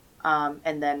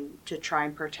 And then to try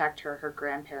and protect her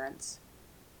grandparents,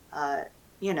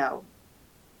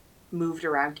 moved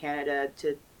around Canada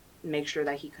to make sure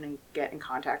that he couldn't get in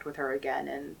contact with her again.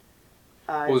 And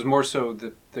it was more so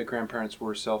that the grandparents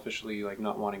were selfishly like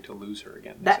not wanting to lose her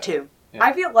again. That too. Yeah.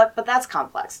 I feel like, but that's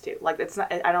complex too. Like, it's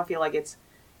not, I don't feel like it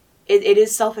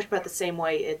is selfish, but at the same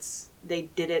way they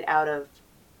did it out of,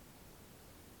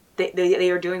 they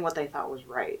are doing what they thought was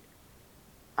right.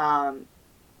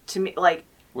 To me, like,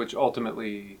 which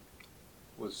ultimately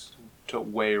was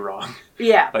way wrong.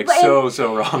 Yeah, Like but-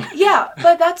 so wrong. Yeah,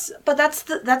 but that's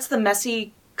the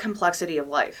messy complexity of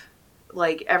life.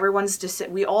 Like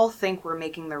we all think we're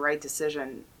making the right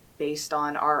decision based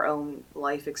on our own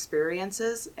life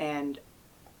experiences, and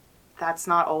that's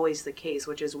not always the case,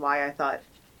 which is why I thought,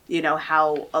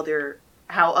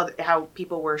 how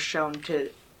people were shown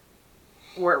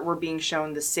were being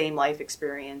shown the same life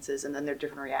experiences and then their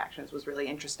different reactions was really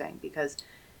interesting, because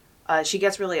she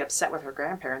gets really upset with her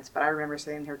grandparents, but I remember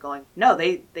sitting here going, no,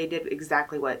 they did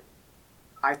exactly what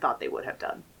I thought they would have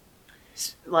done.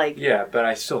 Like, Yeah, but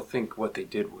I still think what they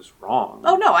did was wrong.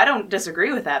 oh no, I don't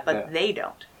disagree with that, but Yeah. they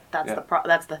don't. That's Yeah.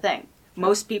 that's the thing.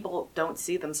 Most people don't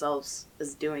see themselves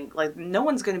as doing, like, no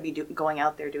one's going to be going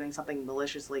out there doing something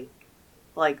maliciously.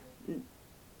 Like,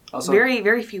 Also,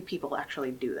 very few people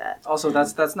actually do that. Also,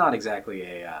 that's not exactly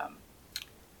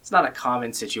it's not a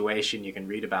common situation you can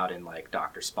read about in like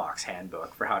Dr. Spock's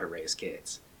handbook for how to raise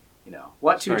kids.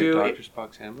 What to Sorry, do, Dr.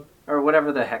 Spock's handbook? or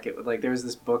whatever the heck it like. There was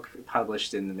this book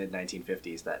published in the mid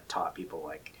 1950s that taught people,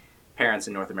 like parents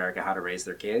in North America, how to raise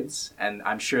their kids, and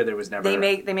I'm sure there was never. They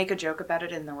make a joke about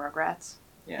it in the Rugrats,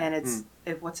 Yeah. and it's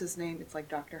what's his name? It's like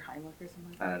Dr. Heimlich or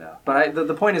something. I don't know, but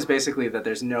the point is basically that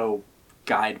there's no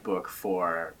guidebook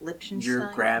for Liechtenstein.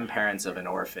 your grandparents of an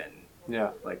orphan. Yeah.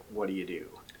 Like, what do you do?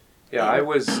 Yeah, I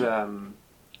was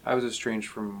estranged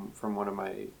from one of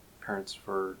my parents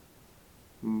for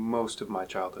most of my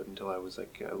childhood until I was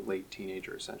like a late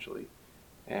teenager, essentially.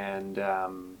 And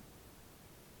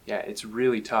it's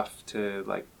really tough to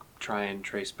like try and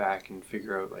trace back and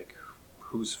figure out like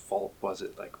whose fault was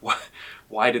it? Like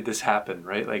why did this happen?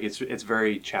 Right? Like it's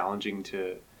very challenging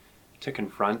to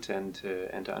confront and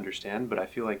to understand. But I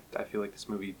feel like this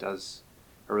movie does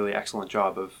a really excellent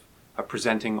job of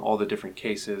presenting all the different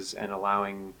cases and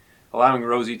allowing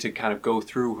Rosie to kind of go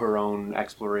through her own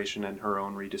exploration and her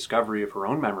own rediscovery of her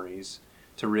own memories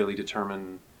to really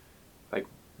determine like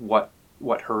what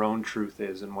her own truth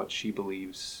is and what she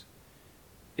believes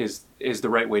is the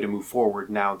right way to move forward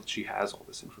now that she has all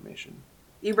this information.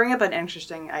 You bring up an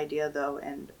interesting idea, though,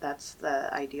 and that's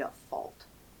the idea of fault,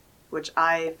 which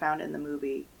I found in the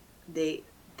movie. They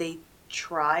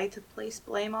try to place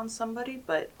blame on somebody,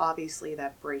 but obviously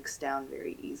that breaks down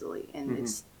very easily, and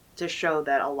it's to show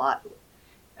that a lot.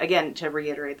 Again, to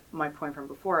reiterate my point from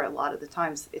before, a lot of the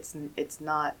times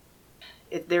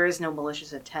there is no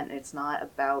malicious intent. It's not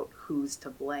about who's to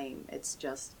blame. It's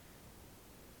just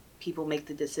people make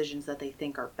the decisions that they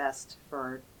think are best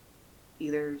for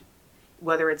either,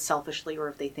 whether it's selfishly or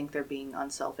if they think they're being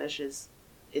unselfish is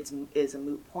a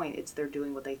moot point. It's they're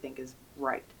doing what they think is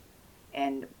right.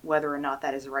 And whether or not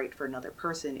that is right for another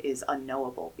person is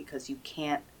unknowable, because you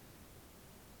can't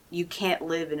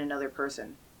live in another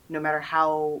person, no matter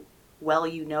how well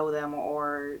you know them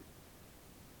or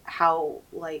how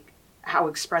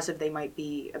expressive they might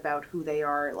be about who they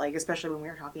are. Like, especially when we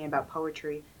were talking about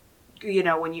poetry,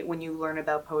 when you learn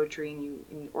about poetry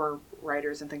or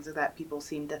writers and things like that, people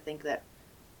seem to think that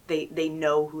they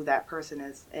know who that person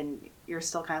is, and you're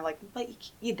still kind of like, but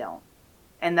you don't.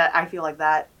 And that, I feel like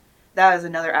that is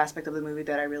another aspect of the movie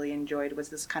that I really enjoyed, was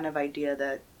this kind of idea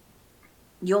that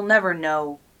you'll never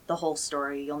know the whole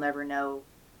story. You'll never know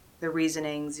the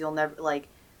reasonings. You'll never,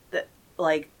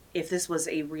 if this was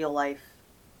a real life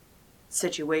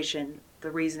situation,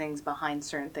 the reasonings behind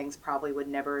certain things probably would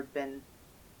never have been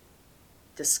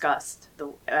discussed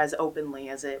as openly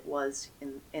as it was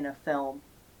in a film.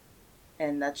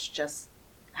 And that's just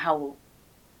how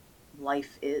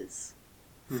life is.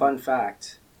 Fun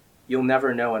fact, You'll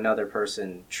Never Know Another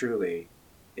Person Truly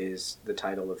is the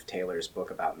title of Taylor's book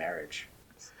about marriage.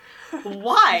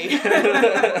 Why?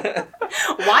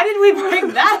 Why did we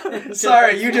bring that into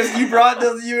Sorry, this? you brought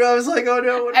this. I was like, oh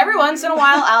no. Every once in a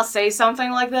while, I'll say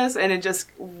something like this, and it just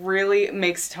really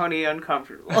makes Tony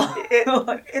uncomfortable.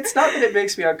 It's not that it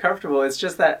makes me uncomfortable. It's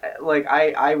just that, like,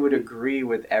 I would agree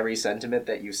with every sentiment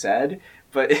that you said,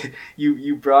 but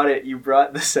you brought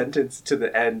the sentence to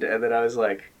the end, and then I was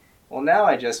like, well, now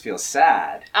I just feel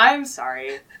sad. I'm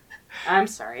sorry.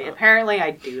 Apparently,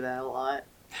 I do that a lot.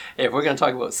 Hey, if we're going to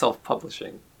talk about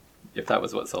self-publishing, if that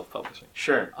was what self-publishing.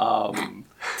 Sure. Moving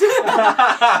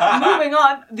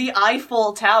on, the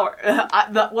Eiffel Tower.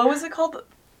 What was it called?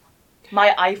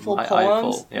 My Eiffel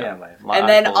Poems. Eiffel, yeah. My And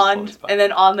then Poems by-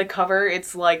 on the cover,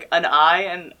 it's like an eye,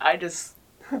 and I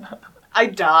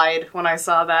died when I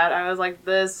saw that. I was like,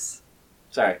 this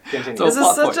Sorry, continue. So- This is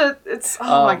plot such point. it's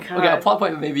oh my god. Okay, a plot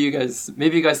point. Maybe you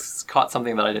guys caught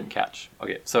something that I didn't catch.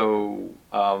 Okay, so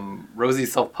Rosie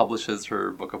self-publishes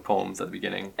her book of poems at the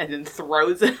beginning. And then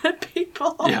throws it at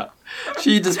people. Yeah,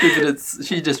 she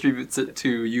distributes it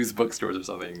to used bookstores or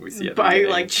something. We see it By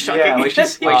like chucking yeah, it like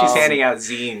she's at people. handing out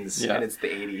zines, Yeah. and it's the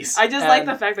 80s. I just like And-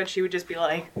 the fact that she would just be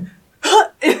like, and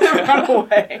then run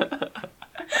away.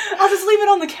 I'll just leave it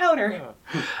on the counter.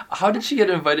 How did she get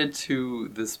invited to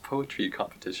this poetry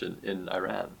competition in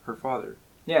Iran? Her father.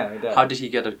 Yeah, it does. How did he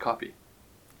get a copy?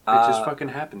 It just fucking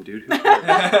happened, dude. Who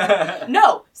cares?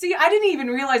 No, see, I didn't even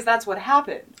realize that's what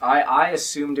happened. I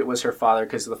assumed it was her father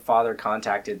because the father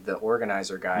contacted the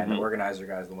organizer guy, and the Mhm. organizer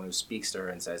guy is the one who speaks to her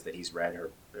and says that he's read her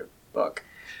book.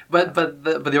 But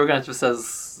the organizer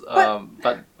says,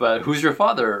 but who's your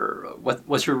father?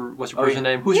 What's your Persian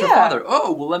name? Who's your Yeah. father?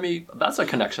 Oh, well, that's a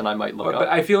connection I might look But up.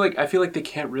 I feel like they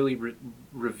can't really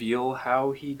reveal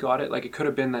how he got it. Like it could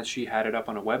have been that she had it up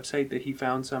on a website that he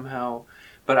found somehow.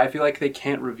 But I feel like they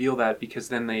can't reveal that because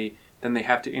then they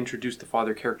have to introduce the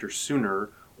father character sooner,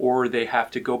 or they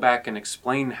have to go back and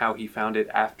explain how he found it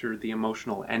after the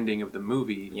emotional ending of the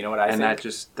movie. You know what I and think? that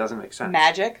just doesn't make sense.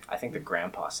 Magic. I think the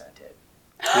grandpa sent it.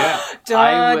 Yeah.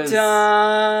 Dun, was- dun.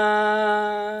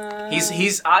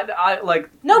 I like.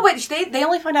 No, but they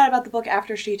only find out about the book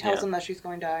after she tells Yeah. them that she's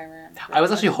going to Iran. I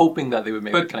was actually hoping that they would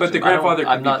make But- the but the connection. I don't- grandfather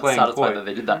could I'm be not playing satisfied coy. that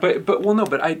they did that. But well, no.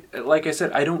 But like I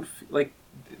said, I don't like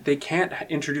they can't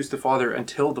introduce the father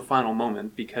until the final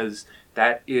moment because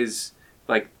that is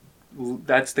like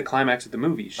that's the climax of the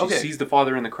movie. She Okay. sees the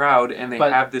father in the crowd, and they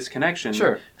But- have this connection.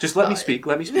 Sure. Just let me speak.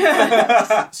 Let me speak.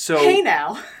 So Hey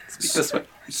now. Speak this way.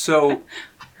 so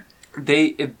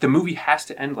the movie has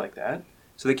to end like that.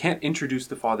 So they can't introduce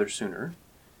the father sooner.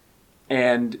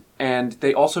 And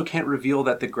they also can't reveal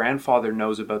that the grandfather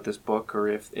knows about this book, or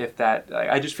if that.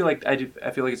 I just feel like I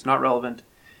feel like it's not relevant,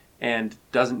 and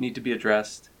doesn't need to be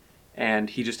addressed. And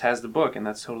he just has the book, and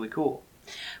that's totally cool.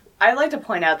 I'd like to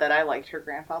point out that I liked her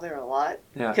grandfather a lot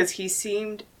Yeah. because he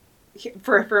seemed,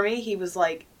 for me, he was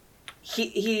like,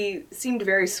 he seemed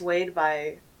very swayed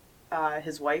by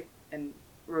his wife and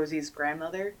Rosie's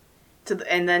grandmother,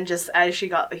 and then just as he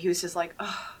was just like,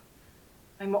 oh,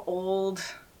 I'm old,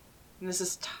 and this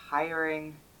is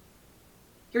tiring.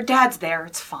 Your dad's there,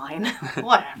 it's fine,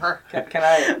 whatever. Can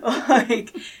I?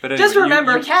 Like, But just anyway,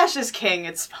 remember, you- cash is king.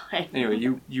 It's fine. Anyway,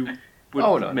 you would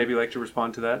Oh, no. maybe like to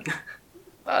respond to that.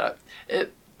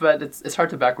 But it's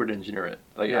hard to backward engineer it.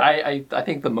 Like Yeah. I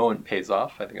think the moment pays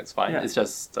off. I think it's fine. Yeah. It's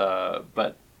just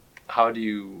but how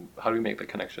do we make the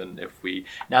connection if we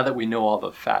now that we know all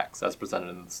the facts as presented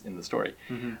in the story?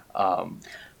 Mm-hmm.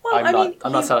 Well,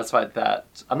 I'm not satisfied that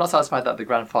the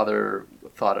grandfather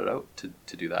thought it out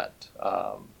to do that.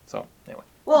 So anyway.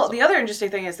 Well, the other interesting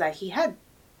thing is that he had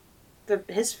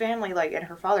his family, like, and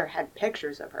her father had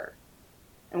pictures of her.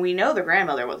 And we know the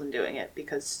grandmother wasn't doing it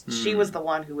because she was the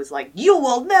one who was like, you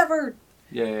will never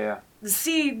Yeah.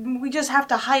 see, we just have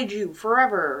to hide you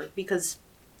forever, because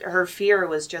her fear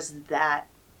was just that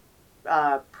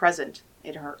present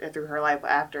in her through her life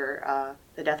after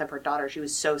the death of her daughter. She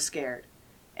was so scared.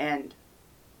 And,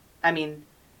 I mean,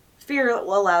 fear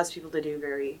allows people to do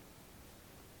very,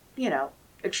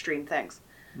 extreme things.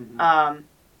 Mm-hmm.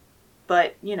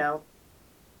 But,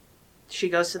 she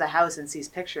goes to the house and sees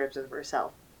pictures of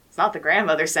herself. It's not the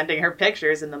grandmother sending her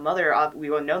pictures, and the mother, we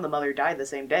will know the mother died the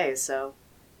same day, so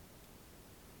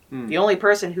the only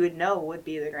person who would know would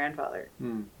be the grandfather.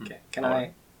 Okay.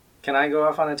 Can I go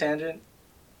off on a tangent?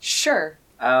 Sure.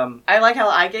 Um. I like how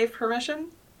I gave permission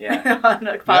Yeah. on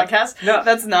a podcast. No.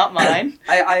 That's not mine.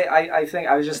 I think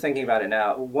I was just thinking about it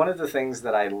now. One of the things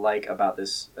that I like about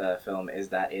this film is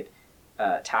that it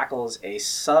tackles a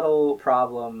subtle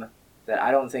problem that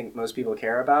I don't think most people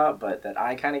care about, but that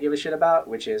I kind of give a shit about,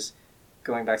 which is,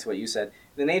 going back to what you said,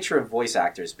 the nature of voice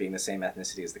actors being the same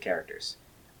ethnicity as the characters.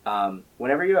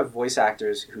 Whenever you have voice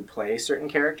actors who play certain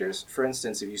characters, for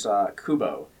instance, if you saw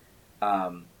Kubo,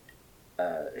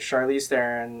 Charlize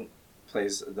Theron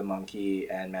plays the monkey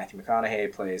and Matthew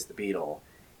McConaughey plays the beetle,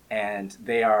 and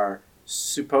they are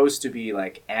supposed to be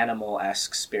like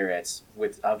animal-esque spirits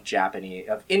of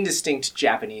indistinct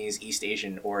Japanese East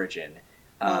Asian origin.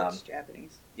 It's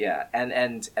Japanese. Yeah,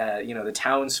 and the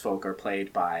townsfolk are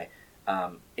played by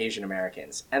Asian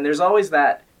Americans, and there's always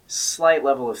that slight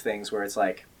level of things where it's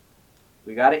like,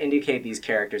 we got to indicate these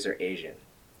characters are Asian.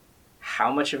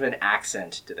 How much of an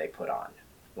accent do they put on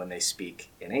when they speak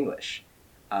in English?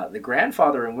 The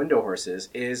grandfather in Window Horses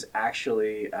is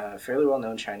actually a fairly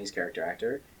well-known Chinese character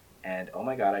actor, and oh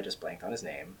my god, I just blanked on his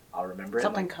name. I'll remember it.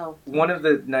 Something Co. One of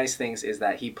the nice things is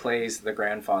that he plays the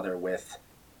grandfather with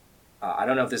I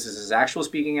don't know if this is his actual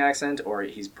speaking accent or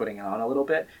he's putting it on a little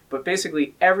bit, but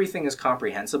basically everything is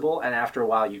comprehensible, and after a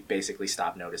while you basically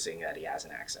stop noticing that he has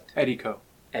an accent. Eddie Ko.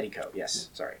 Eddie Ko, yes,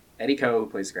 sorry. Eddie Ko, who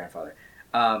plays the grandfather.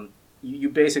 You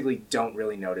basically don't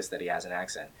really notice that he has an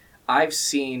accent. I've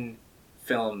seen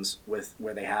films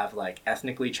where they have like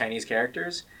ethnically Chinese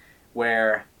characters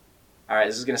where, all right,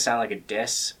 this is going to sound like a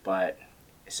diss, but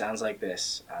it sounds like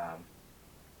this.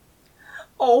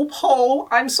 Oh, Po,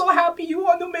 I'm so happy you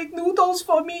want to make noodles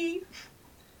for me.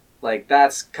 Like,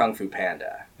 that's Kung Fu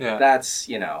Panda. Yeah. That's,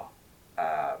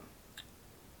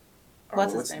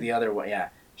 What's his what's name? the other one? Yeah.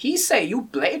 He say you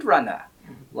Blade Runner.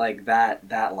 Like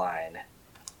that line.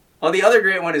 Oh, the other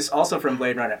great one is also from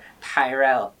Blade Runner.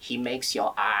 Tyrell, he makes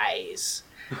your eyes.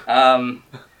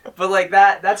 But like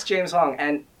that's James Hong,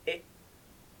 and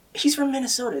he's from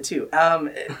Minnesota too.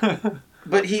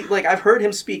 But I've heard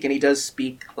him speak, and he does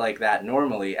speak like that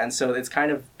normally, and so it's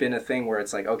kind of been a thing where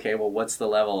it's like, okay, well, what's the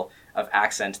level of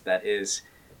accent that is,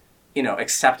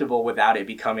 acceptable without it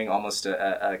becoming almost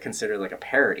a considered like a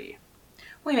parody?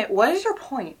 Wait a minute, what is your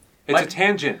point? It's a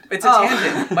tangent. It's a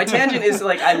tangent. My tangent is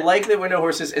I like that Window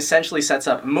Horses essentially sets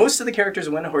up most of the characters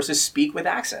in Window Horses speak with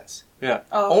accents. Yeah.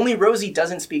 Oh. Only Rosie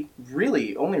doesn't speak with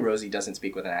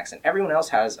an accent. Everyone else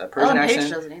has a Persian Ellen Page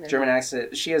accent, doesn't either. German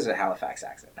accent. She has a Halifax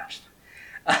accent. No.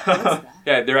 What's that?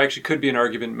 Yeah, there actually could be an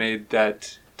argument made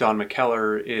that Don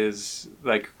McKellar is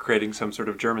like creating some sort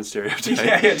of German stereotype.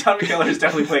 yeah, Don McKellar is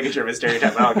definitely playing a German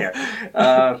stereotype. I don't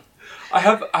care. I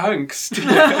have angst.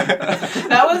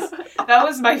 That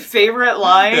was my favorite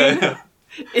line Yeah.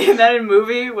 in that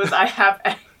movie was I have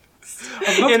angst.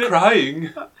 I'm not crying.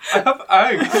 I have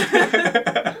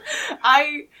angst.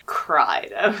 I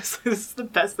cried. I was like, this is the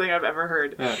best thing I've ever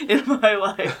heard Yeah. in my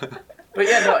life. But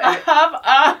yeah, no. I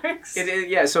have angst.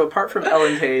 Yeah, so apart from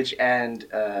Ellen Page and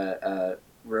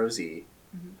Rosie,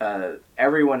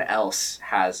 everyone else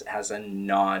has a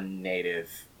non-native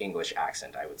English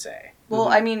accent, I would say. Well,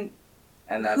 I mean,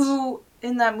 And that's who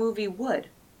in that movie would,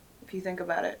 if you think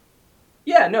about it?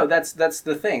 Yeah, no, that's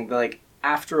the thing. Like,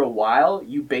 after a while,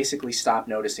 you basically stop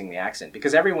noticing the accent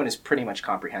because everyone is pretty much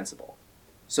comprehensible.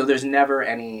 So there's never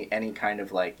any kind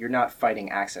of like, you're not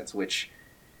fighting accents, which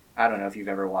I don't know if you've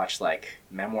ever watched like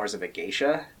Memoirs of a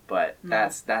Geisha, but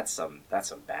that's some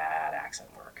bad accent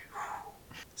work.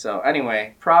 So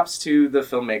anyway, props to the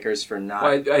filmmakers for not.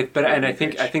 I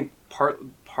think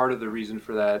part of the reason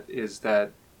for that is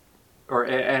that,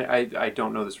 I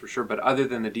don't know this for sure, but other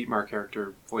than the Dietmar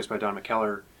character voiced by Don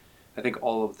McKellar, I think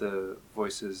all of the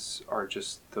voices are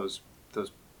just those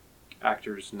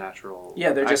actors' natural.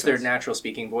 Yeah, they're just their accents. natural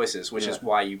speaking voices, which is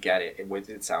why you get it.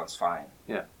 It sounds fine.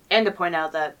 Yeah. And to point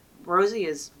out that Rosie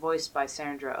is voiced by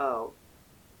Sandra Oh,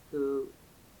 who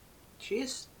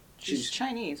she's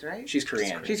Chinese, right? She's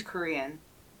Korean. She's Korean,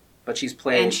 But she's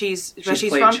played. and she's played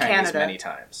from Chinese Canada. many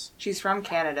times. She's from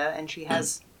Canada, and she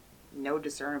has no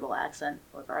discernible accent,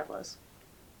 regardless.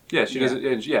 Yeah, she doesn't.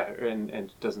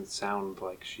 And doesn't sound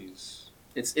like she's.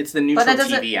 It's the neutral that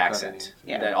doesn't- TV accent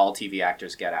Yeah. that all TV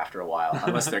actors get after a while,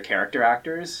 unless they're character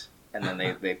actors, and then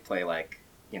they play like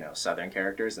Southern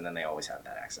characters, and then they always have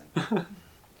that accent.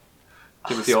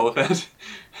 Timothy Oliphant.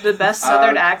 The best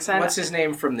Southern accent. What's his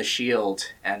name from The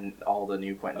Shield and all the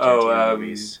new Quentin Tarantino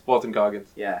movies? Walton Goggins.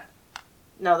 Yeah.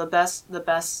 No, the best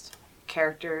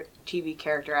TV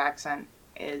character accent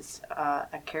is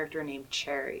a character named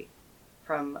Cherry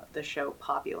from the show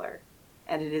Popular,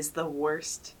 and it is the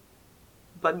worst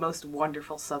but most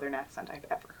wonderful Southern accent I've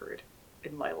ever heard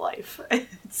in my life.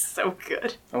 It's so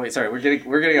good. Oh wait, sorry, we're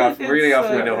getting off It's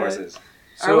Window so Horses.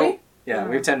 Are we? Yeah,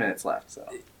 we have 10 minutes left. So.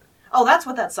 Oh, that's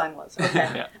what that sign was.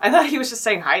 Okay. Yeah. I thought he was just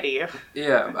saying hi to you.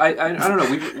 Yeah, I don't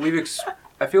know.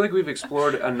 I feel like we've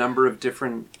explored a number of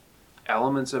different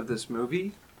elements of this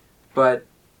movie, but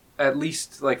at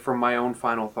least like from my own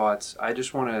final thoughts, I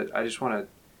just want to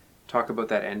talk about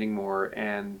that ending more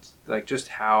and like just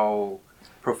how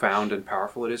profound and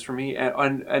powerful it is for me,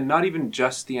 and not even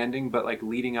just the ending, but like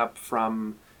leading up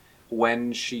from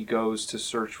when she goes to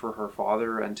search for her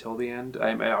father until the end.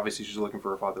 Obviously she's looking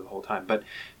for her father the whole time, but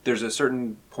there's a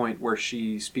certain point where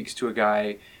she speaks to a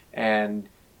guy and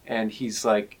he's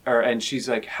like, and she's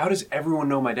like, how does everyone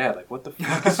know my dad? Like, what the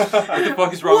fuck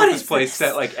is wrong What with is this place this?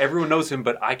 that like everyone knows him,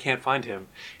 but I can't find him?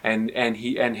 And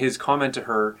his comment to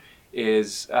her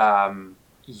is,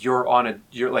 you're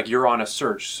on a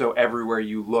search, so everywhere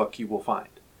you look, you will find.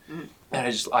 Mm.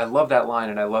 And I love that line,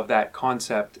 and I love that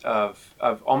concept of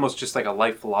almost just like a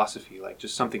life philosophy, like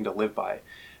just something to live by.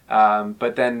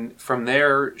 But then from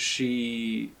there,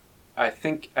 I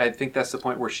think that's the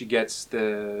point where she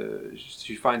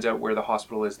finds out where the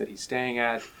hospital is that he's staying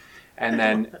at,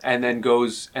 and then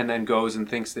goes and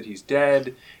thinks that he's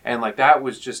dead, and like that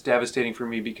was just devastating for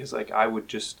me because like I would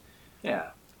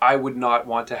not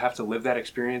want to have to live that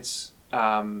experience,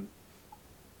 and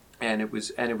it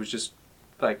was just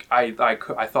like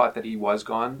I thought that he was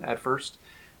gone at first.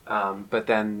 But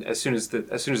then as soon as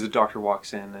the doctor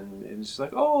walks in and it's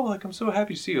like, oh, like I'm so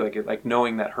happy to see you, like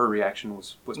knowing that her reaction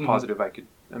was positive, I could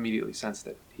immediately sense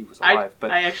that he was alive.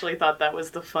 But I actually thought that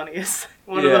was the funniest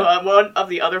one of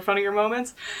the other funnier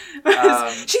moments.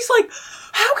 She's like,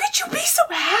 how could you be so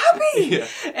happy? Yeah.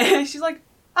 And she's like,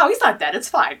 oh, he's not dead. It's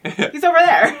fine. He's over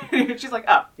there. She's like,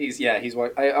 oh, he's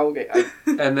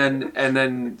and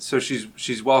then so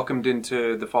she's welcomed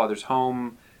into the father's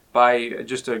home by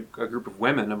just a group of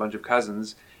women, a bunch of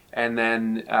cousins, and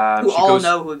then who all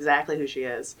know exactly who she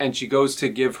is. And she goes to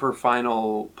give her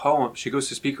final poem. She goes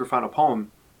to speak her final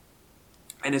poem,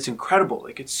 and it's incredible.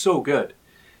 Like, it's so good.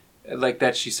 Like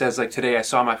that she says, like, today I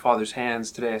saw my father's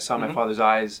hands, today I saw my father's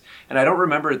eyes. And I don't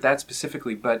remember that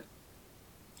specifically, but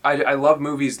I love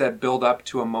movies that build up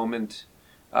to a moment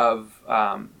of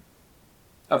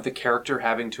the character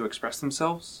having to express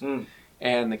themselves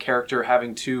and the character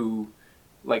having to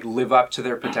like live up to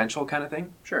their potential kind of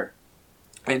thing. Sure.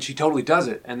 And she totally does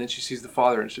it. And then she sees the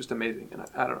father and it's just amazing. And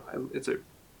I don't know. It's a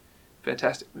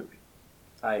fantastic movie.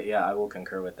 I will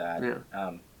concur with that.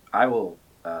 Yeah. I will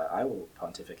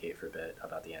pontificate for a bit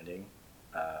about the ending.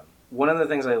 One of the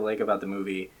things I like about the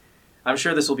movie, I'm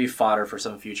sure this will be fodder for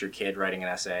some future kid writing an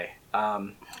essay.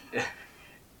 All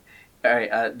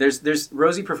right. There's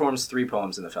Rosie performs 3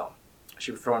 poems in the film.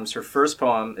 She performs her first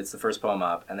poem, it's the first poem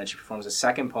up, and then she performs a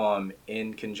second poem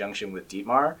in conjunction with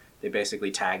Dietmar. They basically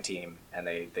tag team, and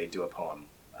they do a poem,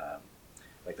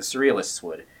 like the Surrealists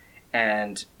would.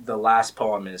 And the last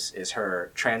poem is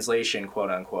her translation,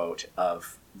 quote-unquote,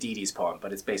 of Dee Dee's poem,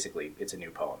 but it's a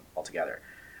new poem altogether.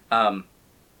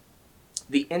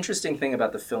 The interesting thing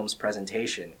about the film's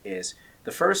presentation is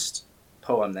the first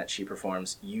poem that she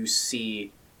performs, you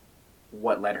see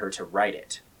what led her to write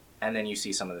it. And then you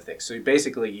see some of the things. So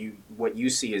basically, what you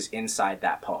see is inside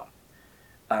that poem.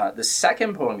 The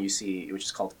second poem you see, which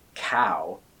is called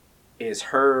Cow, is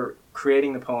her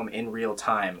creating the poem in real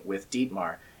time with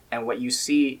Dietmar. And what you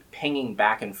see pinging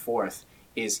back and forth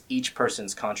is each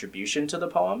person's contribution to the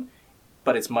poem,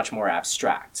 but it's much more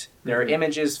abstract. There are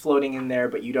images floating in there,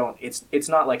 but you don't. It's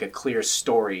not like a clear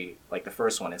story like the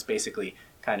first one. It's basically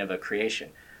kind of a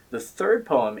creation. The third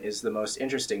poem is the most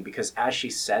interesting because as she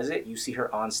says it, you see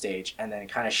her on stage and then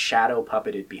kind of shadow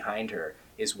puppeted behind her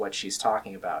is what she's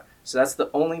talking about. So that's the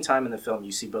only time in the film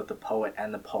you see both the poet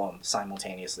and the poem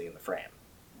simultaneously in the frame.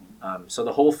 So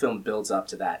the whole film builds up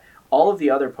to that. All of the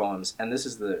other poems, and this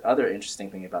is the other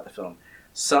interesting thing about the film,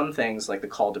 some things like the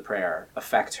call to prayer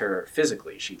affect her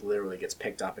physically. She literally gets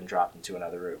picked up and dropped into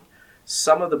another room.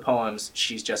 Some of the poems,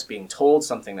 she's just being told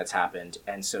something that's happened,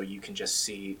 and so you can just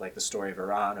see, like the story of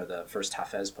Iran or the first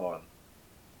Hafez poem.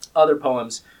 Other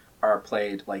poems are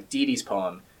played, like Dee Dee's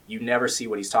poem. You never see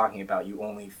what he's talking about. You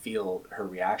only feel her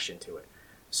reaction to it.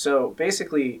 So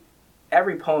basically,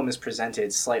 every poem is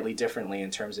presented slightly differently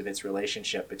in terms of its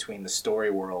relationship between the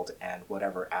story world and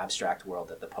whatever abstract world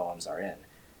that the poems are in.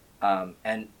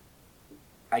 And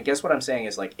I guess what I'm saying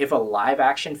is, like, if a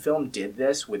live-action film did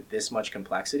this with this much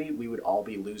complexity, we would all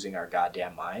be losing our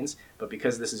goddamn minds. But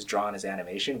because this is drawn as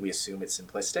animation, we assume it's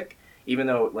simplistic. Even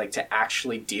though, like, to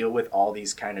actually deal with all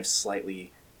these kind of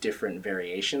slightly different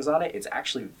variations on it, it's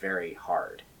actually very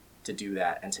hard to do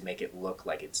that and to make it look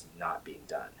like it's not being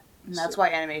done. And that's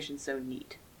why animation's so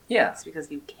neat. Yeah. It's because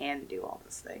you can do all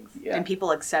those things. Yeah. And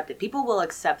people accept it. People will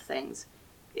accept things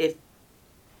if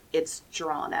it's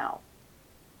drawn out.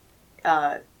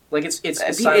 Like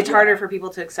it's harder for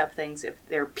people to accept things if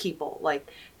they're people. Like,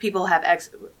 people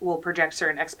will project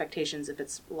certain expectations if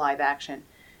it's live action,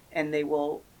 and they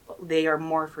are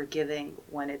more forgiving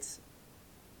when it's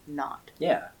not.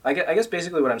 Yeah, I guess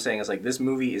basically what I'm saying is, like, this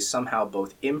movie is somehow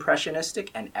both impressionistic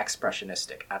and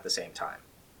expressionistic at the same time,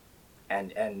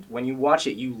 and when you watch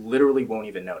it, you literally won't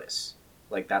even notice.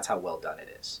 Like, that's how well done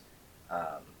it is.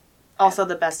 Also,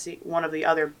 one of the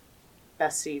other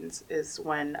best scenes is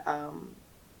when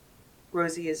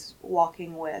Rosie is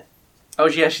walking with... Oh,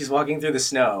 yeah, she's walking through the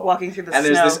snow. And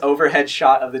there's this overhead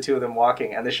shot of the two of them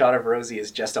walking, and the shot of Rosie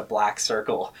is just a black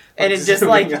circle. And it's just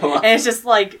like, and it's just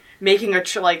like making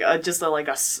it's like a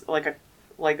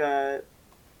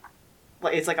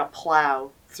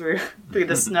plow through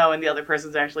the snow, and the other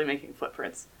person's actually making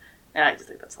footprints. And I just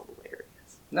think that's hilarious.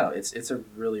 No, it's a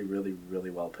really, really, really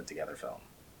well put together film.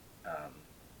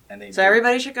 So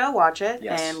everybody should go watch it,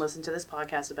 yes, and listen to this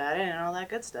podcast about it and all that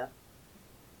good stuff.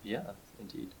 Yeah,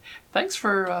 indeed. Thanks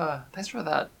for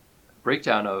that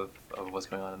breakdown of what's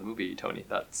going on in the movie, Tony.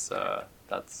 That's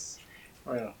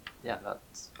Oh, yeah. yeah,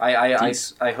 that's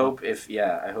I hope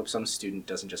I hope some student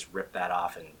doesn't just rip that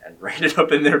off and write it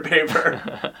up in their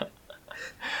paper.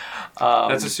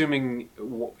 That's assuming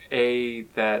A,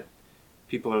 that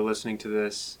people are listening to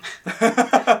this,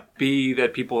 B,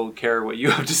 that people care what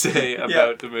you have to say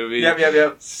about the movie,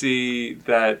 Yep. C,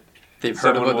 that they've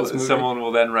heard about this movie. someone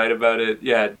will then write about it.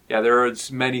 Yeah, there are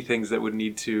many things that would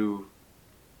need to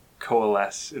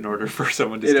coalesce in order for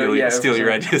someone to steal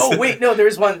your ideas. Oh wait, no,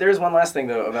 there's one last thing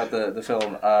though about the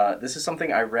film. This is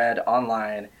something I read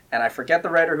online, and I forget the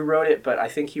writer who wrote it, but I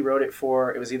think he wrote it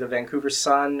for, it was either Vancouver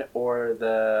Sun or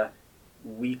the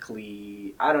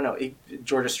Weekly, I don't know,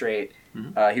 Georgia Strait.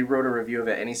 Mm-hmm. He wrote a review of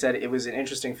it, and he said it was an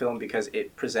interesting film because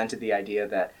it presented the idea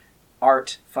that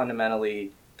art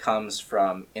fundamentally comes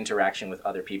from interaction with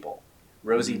other people.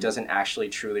 Rosie doesn't actually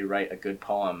truly write a good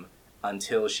poem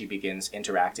until she begins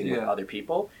interacting with other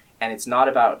people. And it's not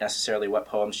about necessarily what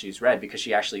poems she's read, because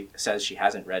she actually says she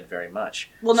hasn't read very much.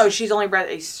 Well, no, she's only read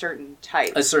a certain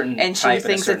type. A certain and type she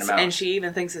thinks and a certain amount. And she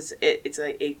even thinks it's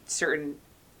a certain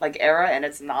like era, and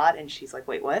it's not. And she's like,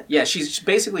 wait, what? Yeah, she's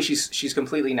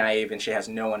completely naive, and she has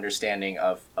no understanding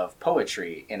of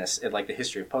poetry in like the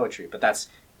history of poetry. But that's,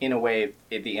 in a way,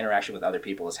 the interaction with other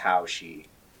people is how she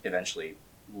eventually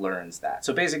learns that.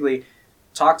 So basically,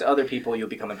 talk to other people, you'll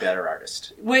become a better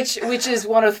artist. Which is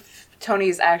one of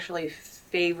Tony's actually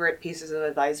favorite pieces of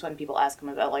advice when people ask him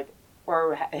about like,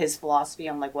 or his philosophy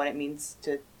on like what it means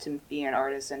to be an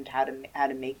artist and how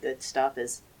to make good stuff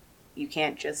is, you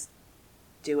can't just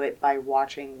do it by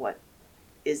watching what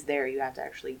is there. You have to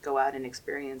actually go out and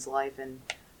experience life and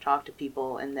talk to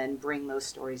people and then bring those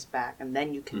stories back, and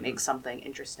then you can make something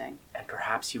interesting. And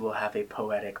perhaps you will have a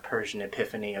poetic Persian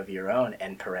epiphany of your own,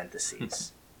 in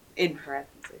parentheses. In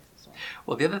parentheses.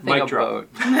 Well, the other thing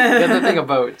Mic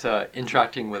about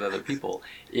interacting with other people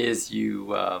is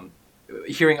you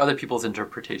hearing other people's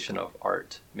interpretation of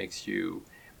art makes you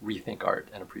rethink art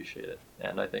and appreciate it.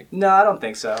 And I think No, I don't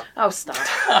think so. Oh, stop.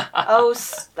 Oh,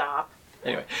 stop.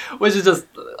 anyway, which is just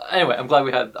anyway. I'm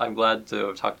glad to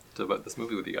have talked about this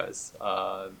movie with you guys.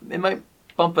 It might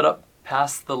bump it up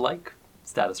past the like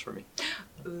status for me.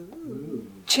 Ooh.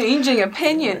 Changing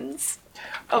opinions.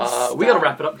 We got to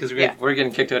wrap it up because we're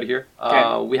getting kicked out of here.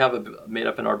 Okay. We have made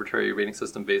up an arbitrary rating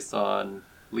system based on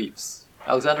Leafs.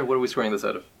 Alexander, what are we scoring this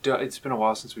out of? It's been a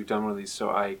while since we've done one of these, so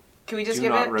I Can we just do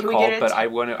give not it? recall. Can we get it? But I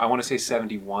want to say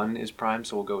 71 is prime,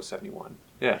 so we'll go with 71.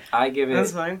 Yeah, I give it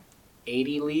That's fine.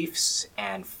 80 Leafs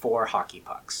and 4 hockey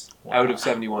pucks. out of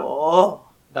 71. Oh.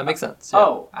 That makes sense. Yeah.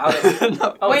 Oh, out of...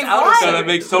 No. Oh, Wait, it's out why? of No, that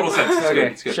makes total sense. It's good,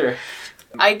 Okay, it's good. sure.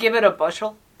 I give it a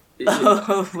bushel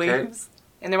of Okay. leaves,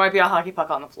 and there might be a hockey puck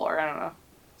on the floor. I don't know.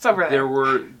 It's over there.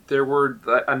 There were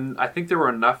I think there were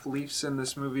enough Leafs in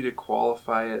this movie to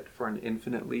qualify it for an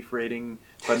infinite Leaf rating,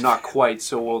 but not quite.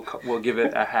 So we'll give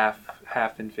it a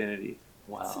half infinity.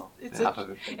 Wow. It's Half a- of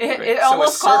it. It Great. So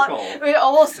almost a circle.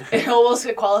 it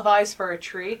almost qualifies for a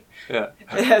tree. Yeah,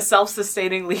 A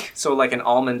self-sustaining leaf. So like an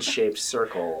almond-shaped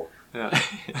circle. yeah.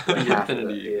 Half of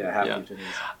Infinity. it. Yeah, half Yeah. the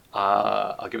infinities.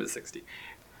 I'll give it 60.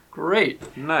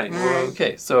 Great. Nice.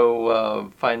 Okay, so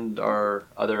find our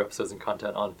other episodes and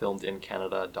content on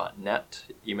filmedincanada.net.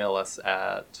 Email us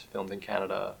at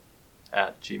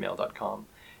filmedincanada@gmail.com.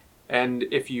 And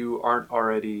if you aren't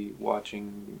already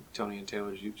watching Tony and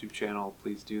Taylor's YouTube channel,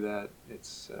 please do that.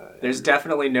 It's There's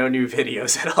definitely no new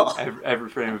videos at all. every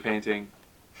frame of painting.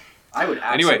 I would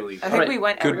Anyway. absolutely... I think Alright, we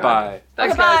went. Goodbye.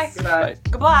 Thanks, Goodbye. guys. Bye.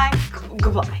 Goodbye.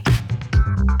 Goodbye.